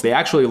Screaming Eagles. They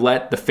actually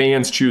let the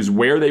fans choose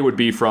where they would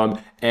be from,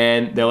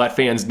 and they let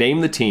fans name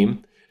the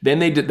team. Then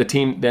they did the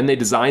team. Then they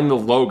designed the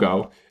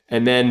logo,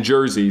 and then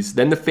jerseys.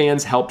 Then the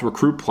fans helped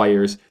recruit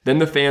players. Then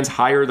the fans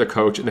hired the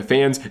coach, and the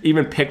fans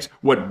even picked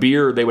what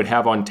beer they would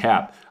have on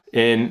tap.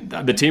 And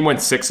the team went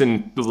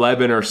 6-11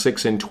 or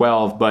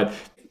 6-12. But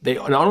they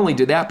not only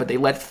did that, but they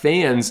let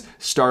fans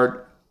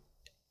start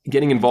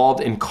getting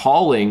involved in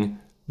calling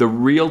the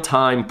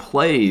real-time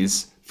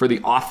plays for the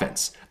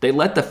offense. They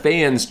let the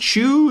fans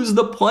choose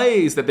the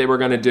plays that they were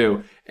going to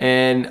do.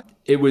 And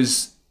it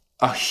was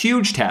a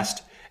huge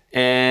test,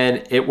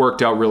 and it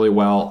worked out really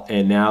well.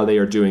 And now they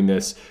are doing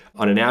this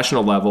on a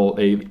national level.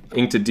 They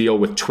inked a deal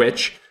with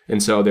Twitch.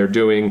 And so they're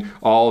doing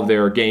all of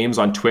their games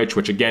on Twitch,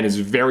 which again is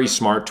very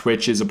smart.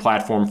 Twitch is a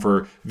platform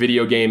for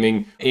video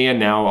gaming and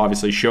now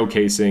obviously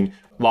showcasing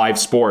live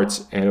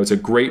sports. And it was a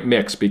great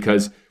mix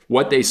because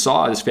what they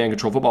saw as Fan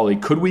Control Football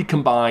League, could we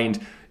combine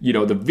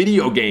the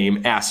video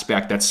game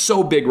aspect that's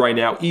so big right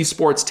now,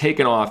 esports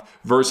taking off,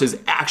 versus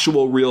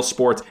actual real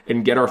sports,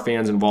 and get our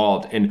fans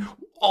involved. And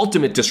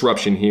ultimate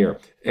disruption here.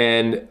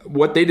 And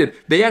what they did,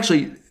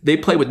 they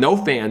play with no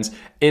fans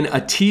in a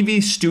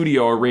TV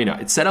studio arena.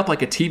 It's set up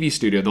like a TV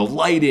studio, the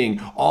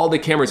lighting, all the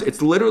cameras.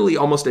 It's literally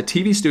almost a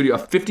TV studio, a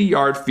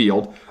 50-yard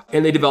field.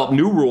 And they develop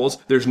new rules.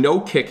 There's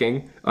no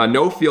kicking,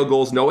 no field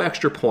goals, no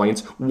extra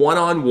points,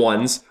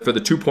 one-on-ones for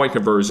the 2-point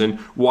conversion,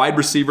 wide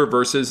receiver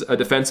versus a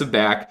defensive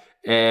back.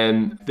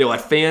 And they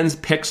let fans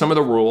pick some of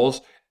the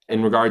rules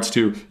in regards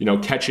to,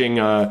 catching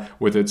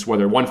with its,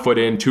 whether 1 foot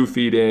in, 2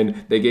 feet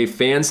in. They gave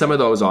fans some of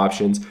those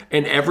options.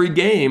 And every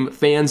game,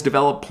 fans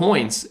develop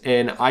points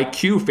and fan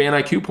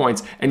IQ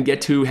points, and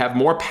get to have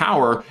more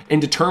power in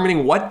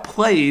determining what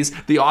plays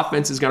the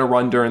offense is going to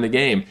run during the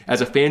game. As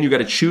a fan, you got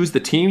to choose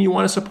the team you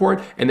want to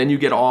support, and then you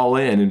get all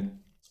in. And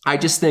I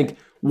just think,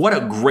 what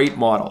a great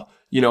model.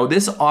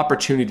 This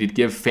opportunity to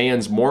give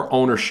fans more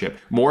ownership,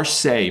 more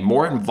say,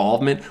 more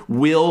involvement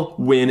will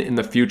win in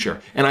the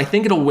future. And I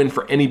think it'll win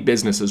for any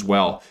business as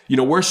well.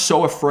 We're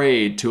so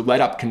afraid to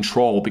let up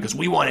control because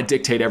we want to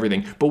dictate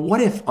everything. But what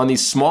if on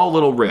these small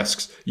little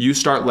risks, you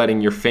start letting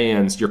your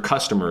fans, your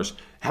customers,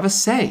 have a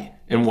say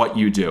in what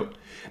you do?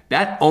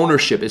 That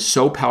ownership is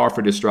so powerful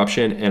for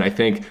disruption, and I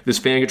think this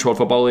Fan Controlled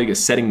Football League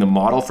is setting the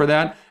model for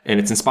that, and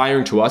it's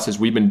inspiring to us as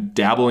we've been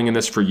dabbling in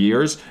this for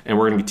years, and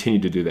we're going to continue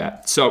to do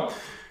that. So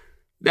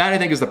that, I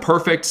think, is the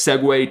perfect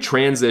segue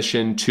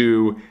transition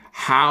to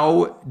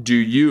how do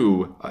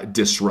you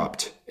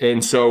disrupt?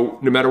 And so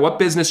no matter what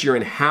business you're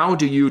in, how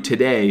do you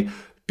today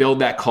build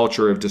that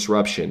culture of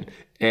disruption?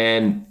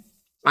 And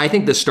I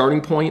think the starting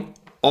point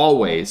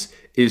always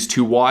is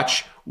to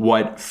watch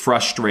what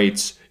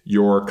frustrates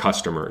your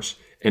customers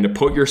and to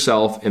put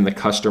yourself in the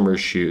customer's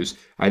shoes.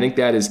 I think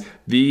that is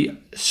the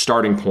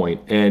starting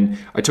point. And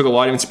I took a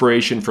lot of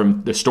inspiration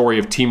from the story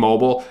of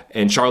T-Mobile,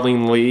 and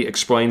Charlene Lee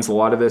explains a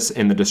lot of this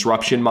in the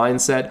disruption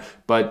mindset,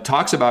 but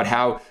talks about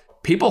how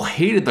people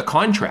hated the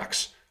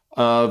contracts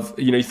of,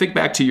 you think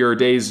back to your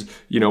days,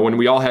 when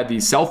we all had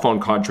these cell phone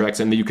contracts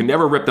and you can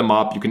never rip them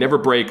up, you can never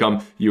break them,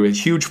 you had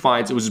huge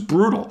fines, it was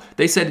brutal.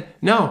 They said,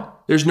 no,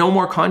 there's no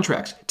more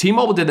contracts.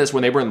 T-Mobile did this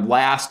when they were in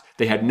last.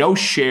 They had no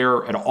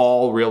share at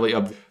all, really,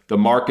 of the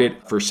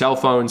market for cell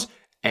phones.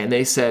 And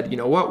they said, you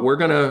know what, we're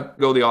going to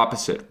go the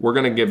opposite. We're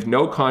going to give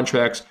no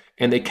contracts.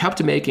 And they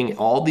kept making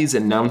all these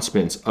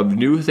announcements of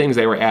new things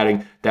they were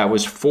adding that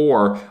was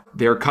for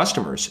their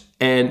customers.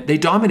 And they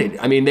dominated.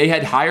 I mean, they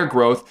had higher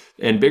growth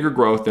and bigger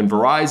growth than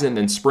Verizon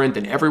and Sprint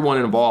and everyone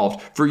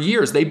involved. For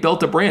years, they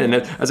built a brand.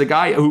 And as a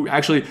guy who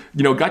actually,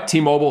 got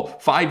T-Mobile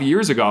 5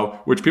 years ago,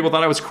 which people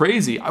thought I was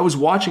crazy, I was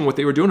watching what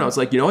they were doing. I was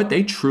like, you know what?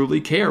 They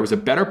truly care. It was a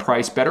better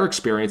price, better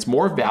experience,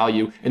 more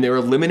value, and they were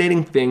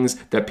eliminating things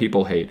that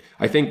people hate.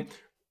 I think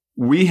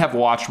we have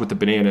watched with the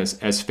Bananas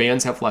as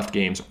fans have left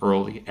games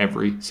early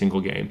every single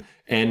game.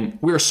 And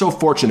we are so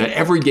fortunate that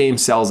every game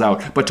sells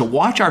out. But to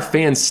watch our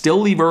fans still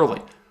leave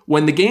early,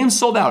 when the game's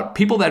sold out,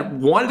 people that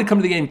wanted to come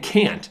to the game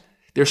can't.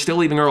 They're still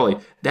leaving early.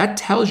 That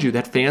tells you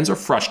that fans are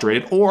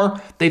frustrated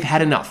or they've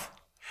had enough.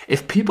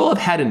 If people have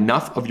had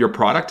enough of your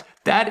product,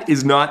 that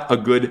is not a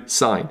good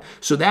sign.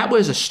 So that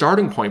was a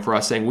starting point for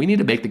us saying we need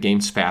to make the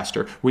games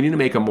faster. We need to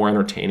make them more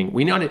entertaining.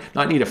 We not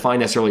need to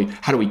find necessarily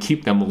how do we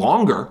keep them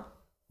longer.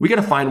 We got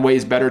to find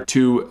ways better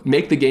to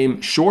make the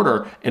game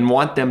shorter and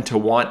want them to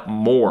want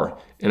more.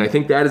 And I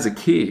think that is a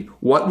key.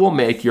 What will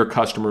make your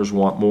customers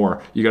want more?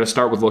 You got to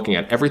start with looking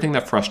at everything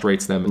that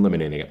frustrates them,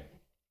 eliminating it.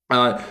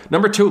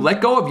 Number 2,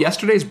 let go of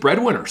yesterday's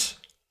breadwinners.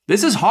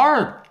 This is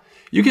hard.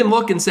 You can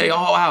look and say, oh,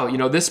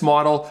 wow, this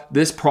model,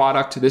 this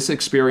product, this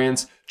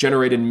experience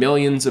generated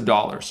millions of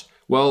dollars.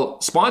 Well,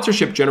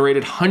 sponsorship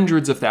generated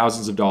hundreds of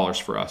thousands of dollars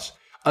for us.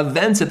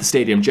 Events at the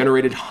stadium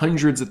generated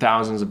hundreds of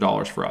thousands of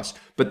dollars for us.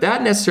 But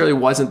that necessarily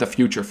wasn't the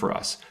future for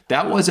us.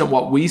 That wasn't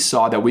what we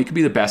saw that we could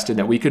be the best in,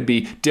 that we could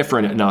be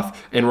different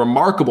enough and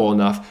remarkable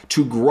enough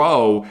to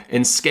grow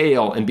and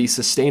scale and be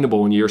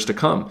sustainable in years to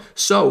come.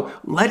 So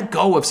let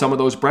go of some of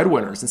those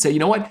breadwinners and say, you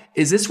know what?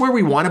 Is this where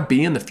we want to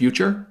be in the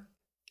future?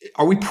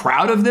 Are we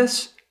proud of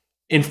this?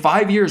 In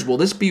 5 years, will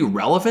this be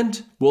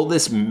relevant? Will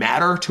this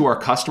matter to our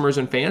customers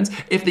and fans?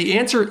 If the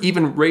answer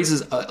even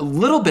raises a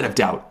little bit of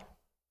doubt,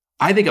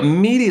 I think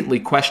immediately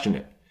question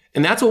it.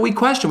 And that's what we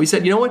questioned. We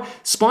said, you know what?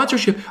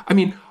 Sponsorship,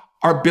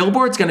 are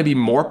billboards going to be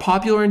more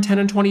popular in 10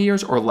 and 20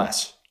 years or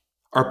less?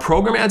 Are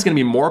program ads going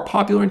to be more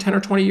popular in 10 or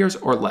 20 years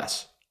or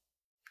less?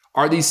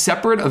 Are these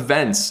separate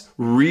events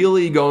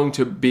really going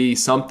to be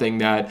something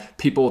that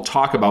people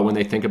talk about when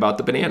they think about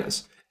the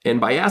bananas? And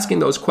by asking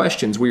those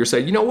questions, we were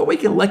saying, you know what? We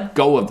can let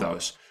go of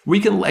those. We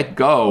can let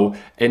go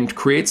and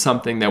create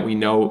something that we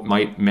know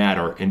might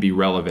matter and be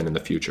relevant in the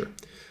future.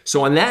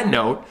 So on that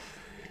note,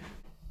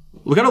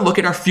 we're going to look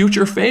at our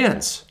future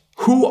fans.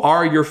 Who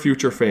are your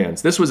future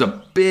fans? This was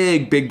a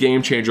big, big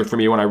game changer for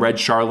me when I read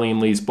Charlene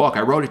Lee's book.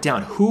 I wrote it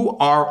down. Who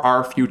are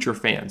our future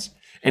fans?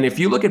 And if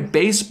you look at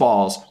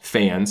baseball's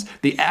fans,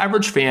 the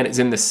average fan is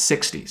in the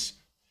 60s.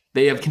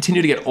 They have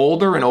continued to get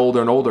older and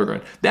older and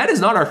older. That is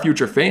not our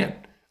future fan.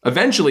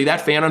 Eventually,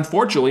 that fan,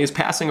 unfortunately, is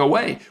passing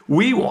away.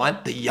 We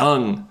want the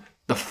young,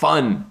 the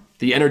fun,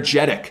 the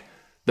energetic,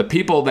 the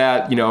people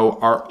that,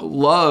 are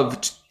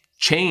loved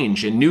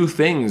change and new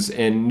things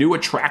and new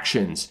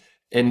attractions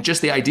and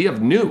just the idea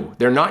of new.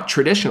 They're not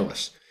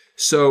traditionalists.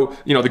 So,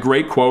 the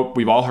great quote,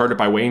 we've all heard it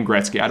by Wayne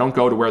Gretzky, I don't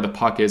go to where the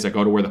puck is, I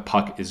go to where the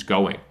puck is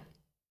going.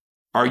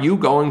 Are you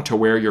going to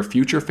where your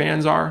future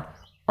fans are?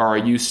 Or are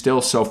you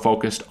still so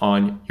focused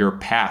on your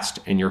past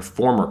and your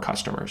former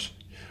customers?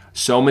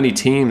 So many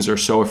teams are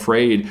so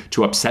afraid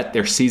to upset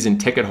their season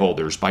ticket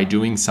holders by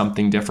doing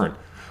something different.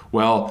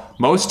 Well,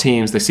 most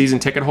teams, the season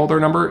ticket holder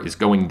number is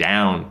going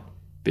down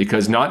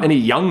because not many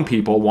young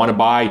people want to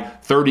buy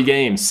 30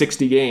 games,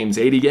 60 games,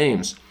 80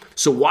 games.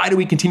 So why do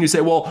we continue to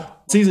say,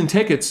 well, season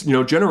tickets,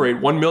 generate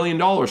 $1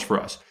 million for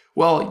us?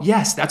 Well,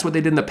 yes, that's what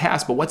they did in the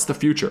past, but what's the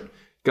future?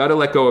 Got to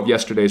let go of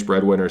yesterday's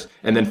breadwinners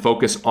and then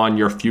focus on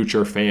your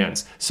future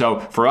fans. So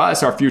for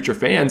us, our future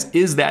fans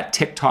is that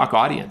TikTok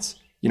audience.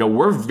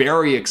 We're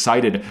very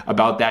excited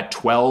about that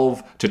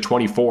 12 to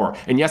 24.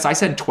 And yes, I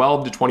said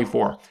 12 to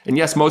 24. And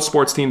yes, most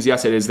sports teams,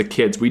 yes, it is the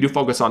kids. We do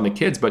focus on the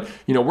kids, but,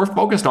 we're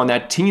focused on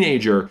that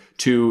teenager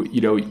to,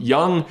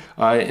 young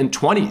in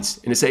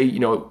 20s and to say,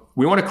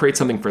 we want to create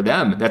something for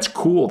them that's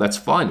cool, that's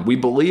fun. We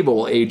believe it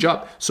will age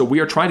up. So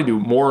we are trying to do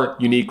more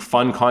unique,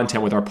 fun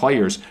content with our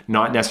players,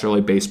 not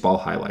necessarily baseball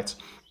highlights.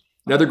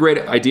 Another great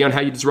idea on how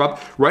you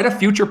disrupt, write a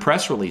future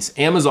press release.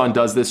 Amazon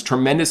does this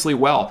tremendously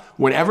well.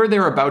 Whenever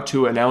they're about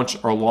to announce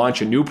or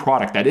launch a new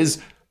product that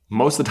is,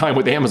 most of the time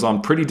with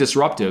Amazon, pretty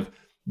disruptive,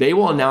 they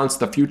will announce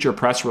the future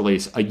press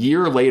release a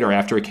year later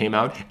after it came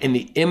out and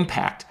the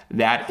impact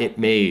that it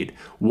made.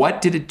 What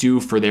did it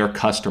do for their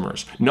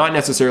customers? Not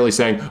necessarily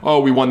saying, oh,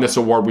 we won this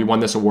award, we won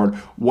this award.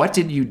 What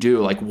did you do?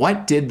 Like,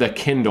 what did the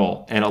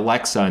Kindle and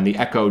Alexa and the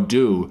Echo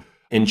do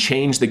and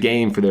change the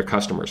game for their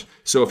customers?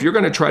 So if you're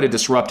going to try to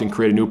disrupt and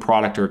create a new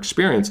product or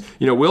experience,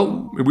 we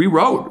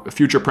wrote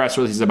future press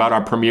releases about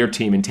our premier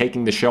team and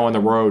taking the show on the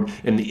road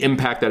and the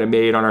impact that it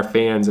made on our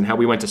fans and how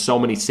we went to so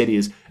many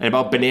cities and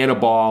about Banana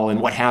Ball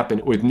and what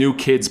happened with new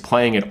kids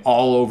playing it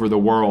all over the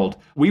world.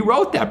 We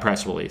wrote that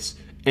press release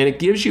and it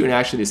gives you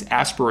this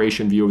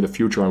aspiration view of the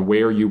future on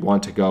where you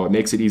want to go. It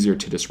makes it easier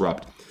to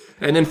disrupt.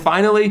 And then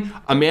finally,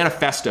 a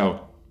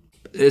manifesto.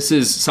 This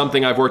is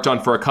something I've worked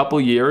on for a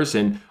couple years,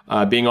 and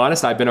being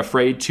honest, I've been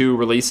afraid to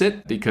release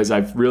it because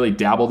I've really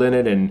dabbled in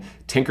it and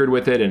tinkered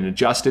with it and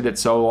adjusted it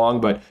so long.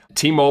 But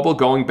T-Mobile,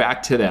 going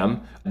back to them,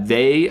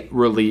 they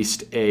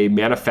released a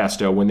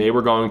manifesto when they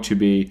were going to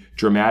be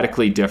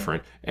dramatically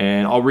different.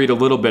 And I'll read a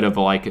little bit of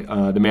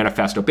the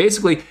manifesto.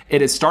 Basically,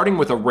 it is starting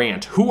with a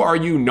rant. Who are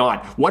you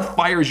not? What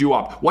fires you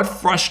up? What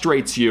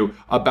frustrates you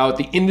about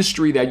the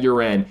industry that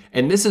you're in?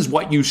 And this is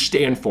what you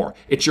stand for.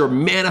 It's your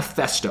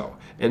manifesto.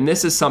 And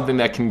this is something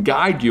that can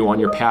guide you on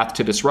your path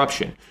to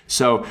disruption.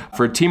 So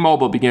for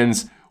T-Mobile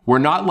begins, we're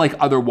not like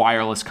other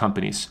wireless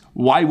companies.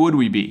 Why would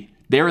we be?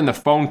 They're in the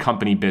phone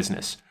company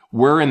business.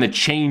 We're in the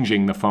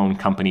changing the phone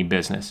company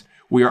business.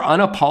 We are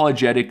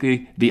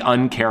unapologetically the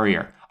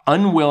uncarrier,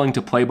 unwilling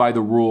to play by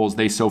the rules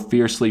they so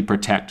fiercely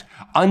protect,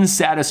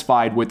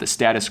 unsatisfied with the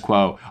status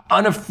quo,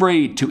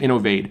 unafraid to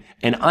innovate,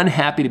 and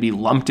unhappy to be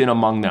lumped in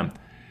among them.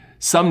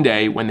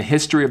 Someday, when the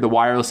history of the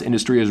wireless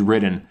industry is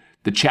written,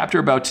 the chapter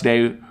about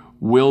today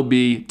will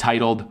be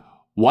titled,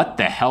 What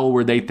the Hell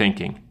Were They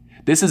Thinking?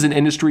 This is an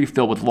industry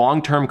filled with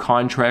long-term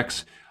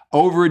contracts,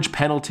 overage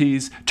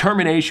penalties,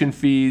 termination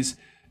fees,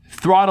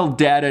 throttled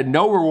data,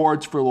 no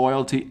rewards for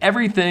loyalty,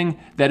 everything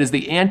that is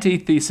the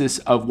antithesis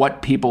of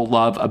what people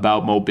love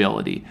about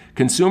mobility.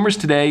 Consumers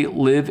today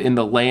live in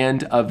the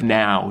land of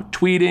now,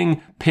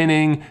 tweeting,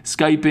 pinning,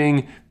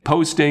 Skyping,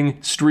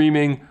 posting,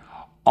 streaming,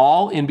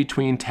 all in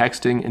between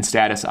texting and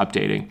status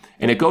updating.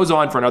 And it goes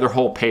on for another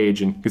whole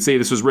page. And you can see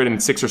this was written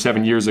 6 or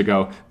 7 years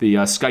ago. The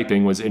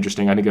Skyping was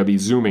interesting. I think I'll be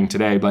zooming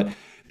today, but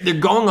they're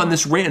going on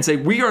this rant and say,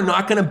 we are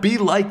not going to be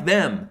like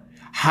them.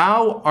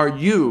 How are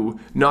you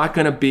not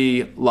going to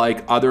be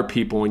like other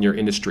people in your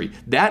industry?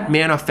 That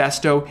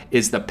manifesto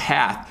is the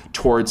path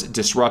towards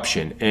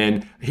disruption.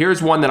 And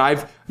here's one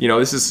that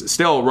this is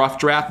still a rough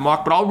draft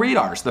mock, but I'll read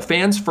ours, the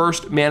Fans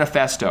First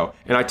Manifesto.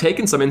 And I've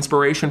taken some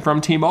inspiration from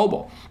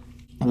T-Mobile.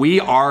 We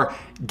are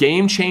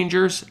game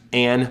changers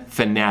and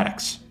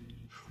fanatics.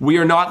 We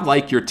are not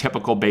like your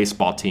typical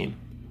baseball team.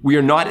 We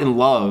are not in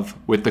love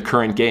with the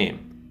current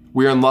game.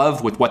 We are in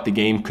love with what the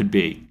game could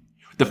be.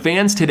 The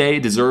fans today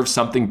deserve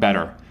something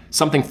better,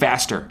 something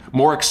faster,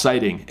 more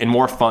exciting, and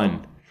more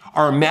fun.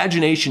 Our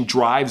imagination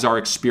drives our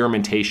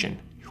experimentation.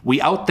 We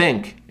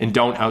outthink and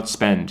don't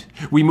outspend.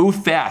 We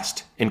move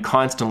fast and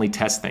constantly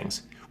test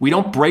things. We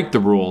don't break the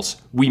rules,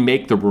 we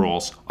make the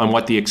rules on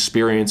what the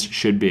experience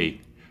should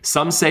be.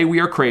 Some say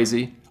we are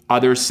crazy,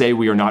 others say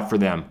we are not for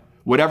them.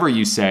 Whatever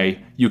you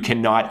say, you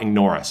cannot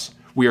ignore us.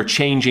 We are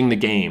changing the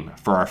game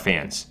for our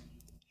fans.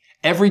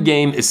 Every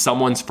game is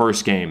someone's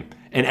first game,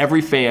 and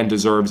every fan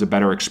deserves a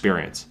better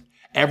experience.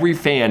 Every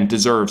fan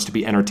deserves to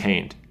be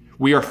entertained.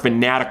 We are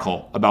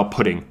fanatical about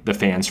putting the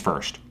fans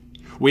first.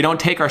 We don't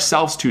take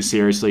ourselves too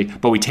seriously,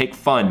 but we take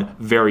fun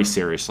very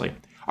seriously.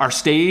 Our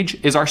stage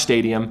is our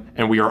stadium,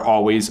 and we are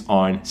always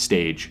on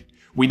stage.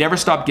 We never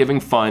stop giving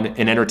fun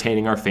and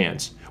entertaining our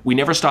fans. We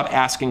never stop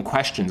asking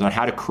questions on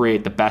how to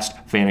create the best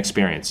fan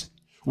experience.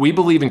 We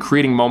believe in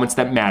creating moments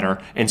that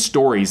matter and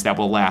stories that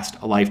will last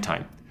a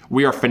lifetime.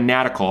 We are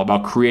fanatical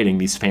about creating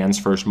these fans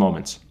first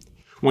moments.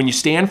 When you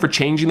stand for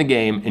changing the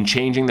game and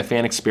changing the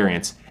fan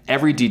experience,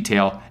 every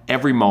detail,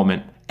 every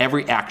moment,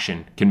 every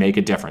action can make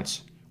a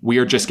difference. We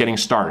are just getting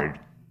started,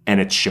 and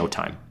it's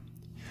showtime.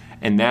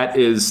 And that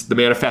is the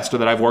manifesto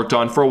that I've worked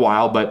on for a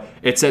while, but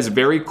it says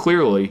very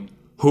clearly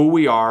who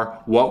we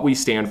are, what we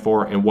stand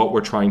for, and what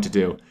we're trying to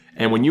do.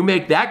 And when you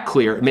make that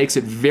clear, it makes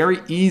it very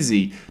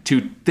easy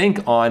to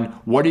think on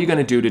what are you going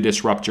to do to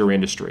disrupt your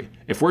industry.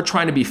 If we're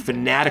trying to be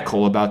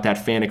fanatical about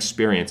that fan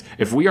experience,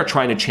 if we are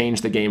trying to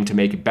change the game to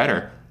make it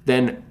better,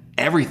 then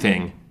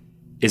everything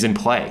is in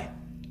play.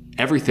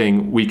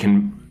 Everything we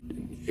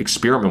can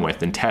experiment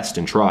with and test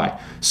and try.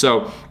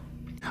 So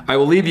I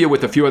will leave you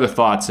with a few other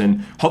thoughts,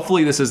 and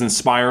hopefully this is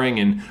inspiring.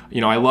 And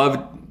I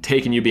love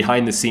taking you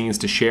behind the scenes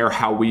to share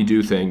how we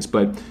do things,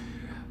 but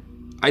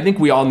I think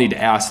we all need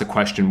to ask the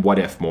question, what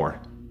if more?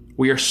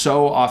 We are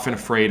so often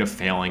afraid of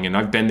failing, and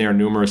I've been there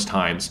numerous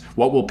times.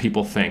 What will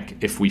people think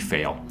if we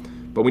fail?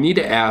 But we need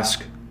to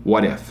ask,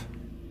 what if?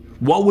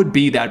 What would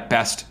be that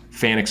best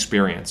fan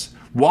experience?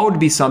 What would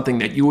be something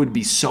that you would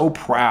be so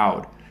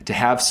proud to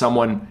have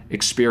someone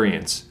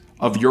experience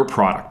of your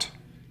product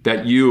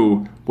that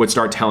you would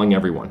start telling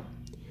everyone?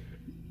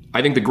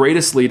 I think the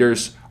greatest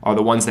leaders are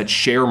the ones that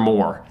share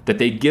more, that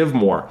they give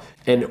more.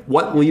 And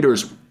what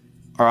leaders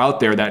are out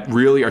there that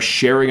really are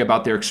sharing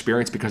about their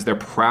experience because they're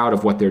proud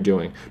of what they're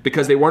doing,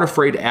 because they weren't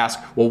afraid to ask,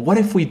 well, what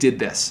if we did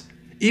this?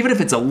 Even if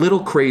it's a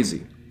little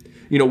crazy,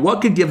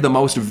 what could give the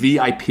most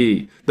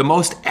VIP, the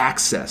most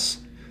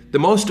access, the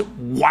most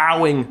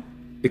wowing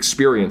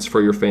experience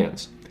for your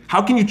fans?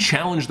 How can you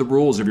challenge the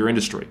rules of your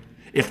industry?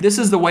 If this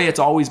is the way it's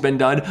always been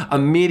done,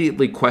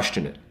 immediately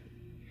question it.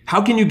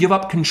 How can you give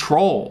up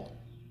control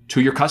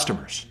to your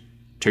customers,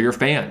 to your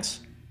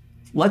fans?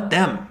 Let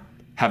them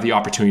have the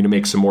opportunity to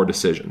make some more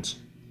decisions.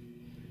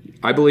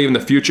 I believe in the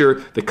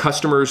future, the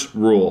customers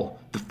rule,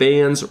 the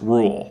fans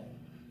rule.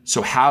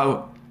 So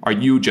how are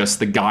you just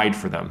the guide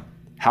for them?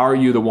 How are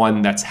you the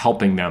one that's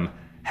helping them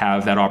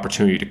have that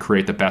opportunity to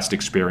create the best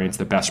experience,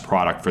 the best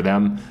product for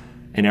them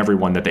and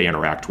everyone that they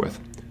interact with?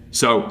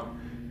 So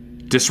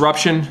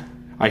disruption,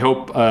 I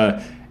hope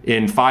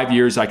in 5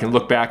 years I can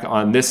look back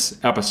on this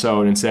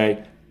episode and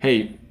say,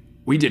 hey,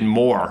 we did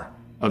more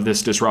of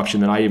this disruption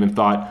than I even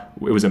thought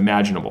it was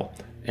imaginable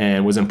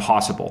and was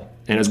impossible.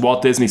 And as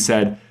Walt Disney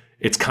said,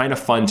 it's kind of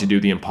fun to do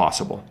the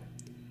impossible.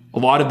 A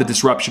lot of the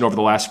disruption over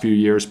the last few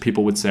years,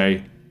 people would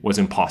say, was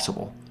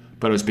impossible.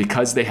 But it was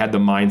because they had the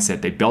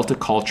mindset, they built a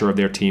culture of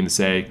their team to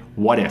say,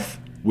 what if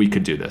we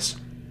could do this?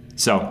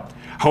 So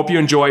hope you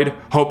enjoyed,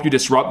 hope you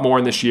disrupt more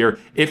in this year.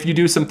 If you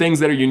do some things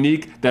that are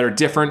unique, that are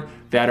different,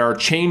 that are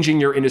changing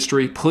your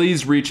industry,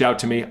 please reach out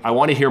to me. I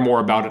want to hear more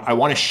about it. I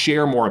want to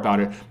share more about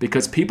it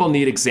because people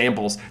need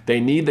examples. They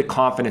need the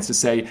confidence to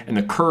say and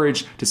the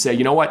courage to say,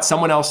 you know what,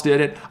 someone else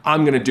did it.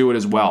 I'm going to do it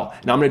as well.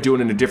 And I'm going to do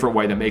it in a different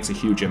way that makes a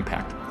huge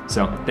impact.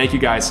 So thank you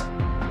guys.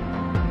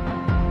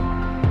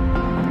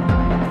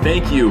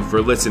 Thank you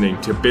for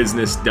listening to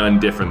Business Done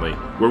Differently,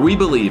 where we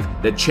believe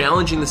that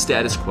challenging the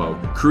status quo,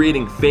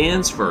 creating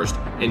fans first,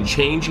 and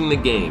changing the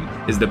game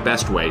is the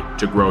best way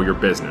to grow your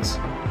business.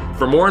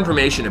 For more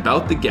information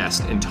about the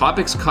guest and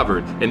topics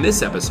covered in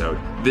this episode,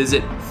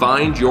 visit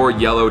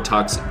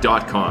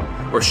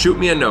findyouryellowtux.com or shoot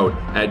me a note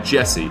at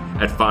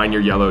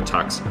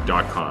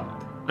jesse@findyouryellowtux.com.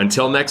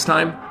 Until next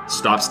time,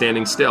 stop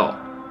standing still,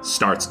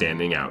 start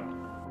standing out.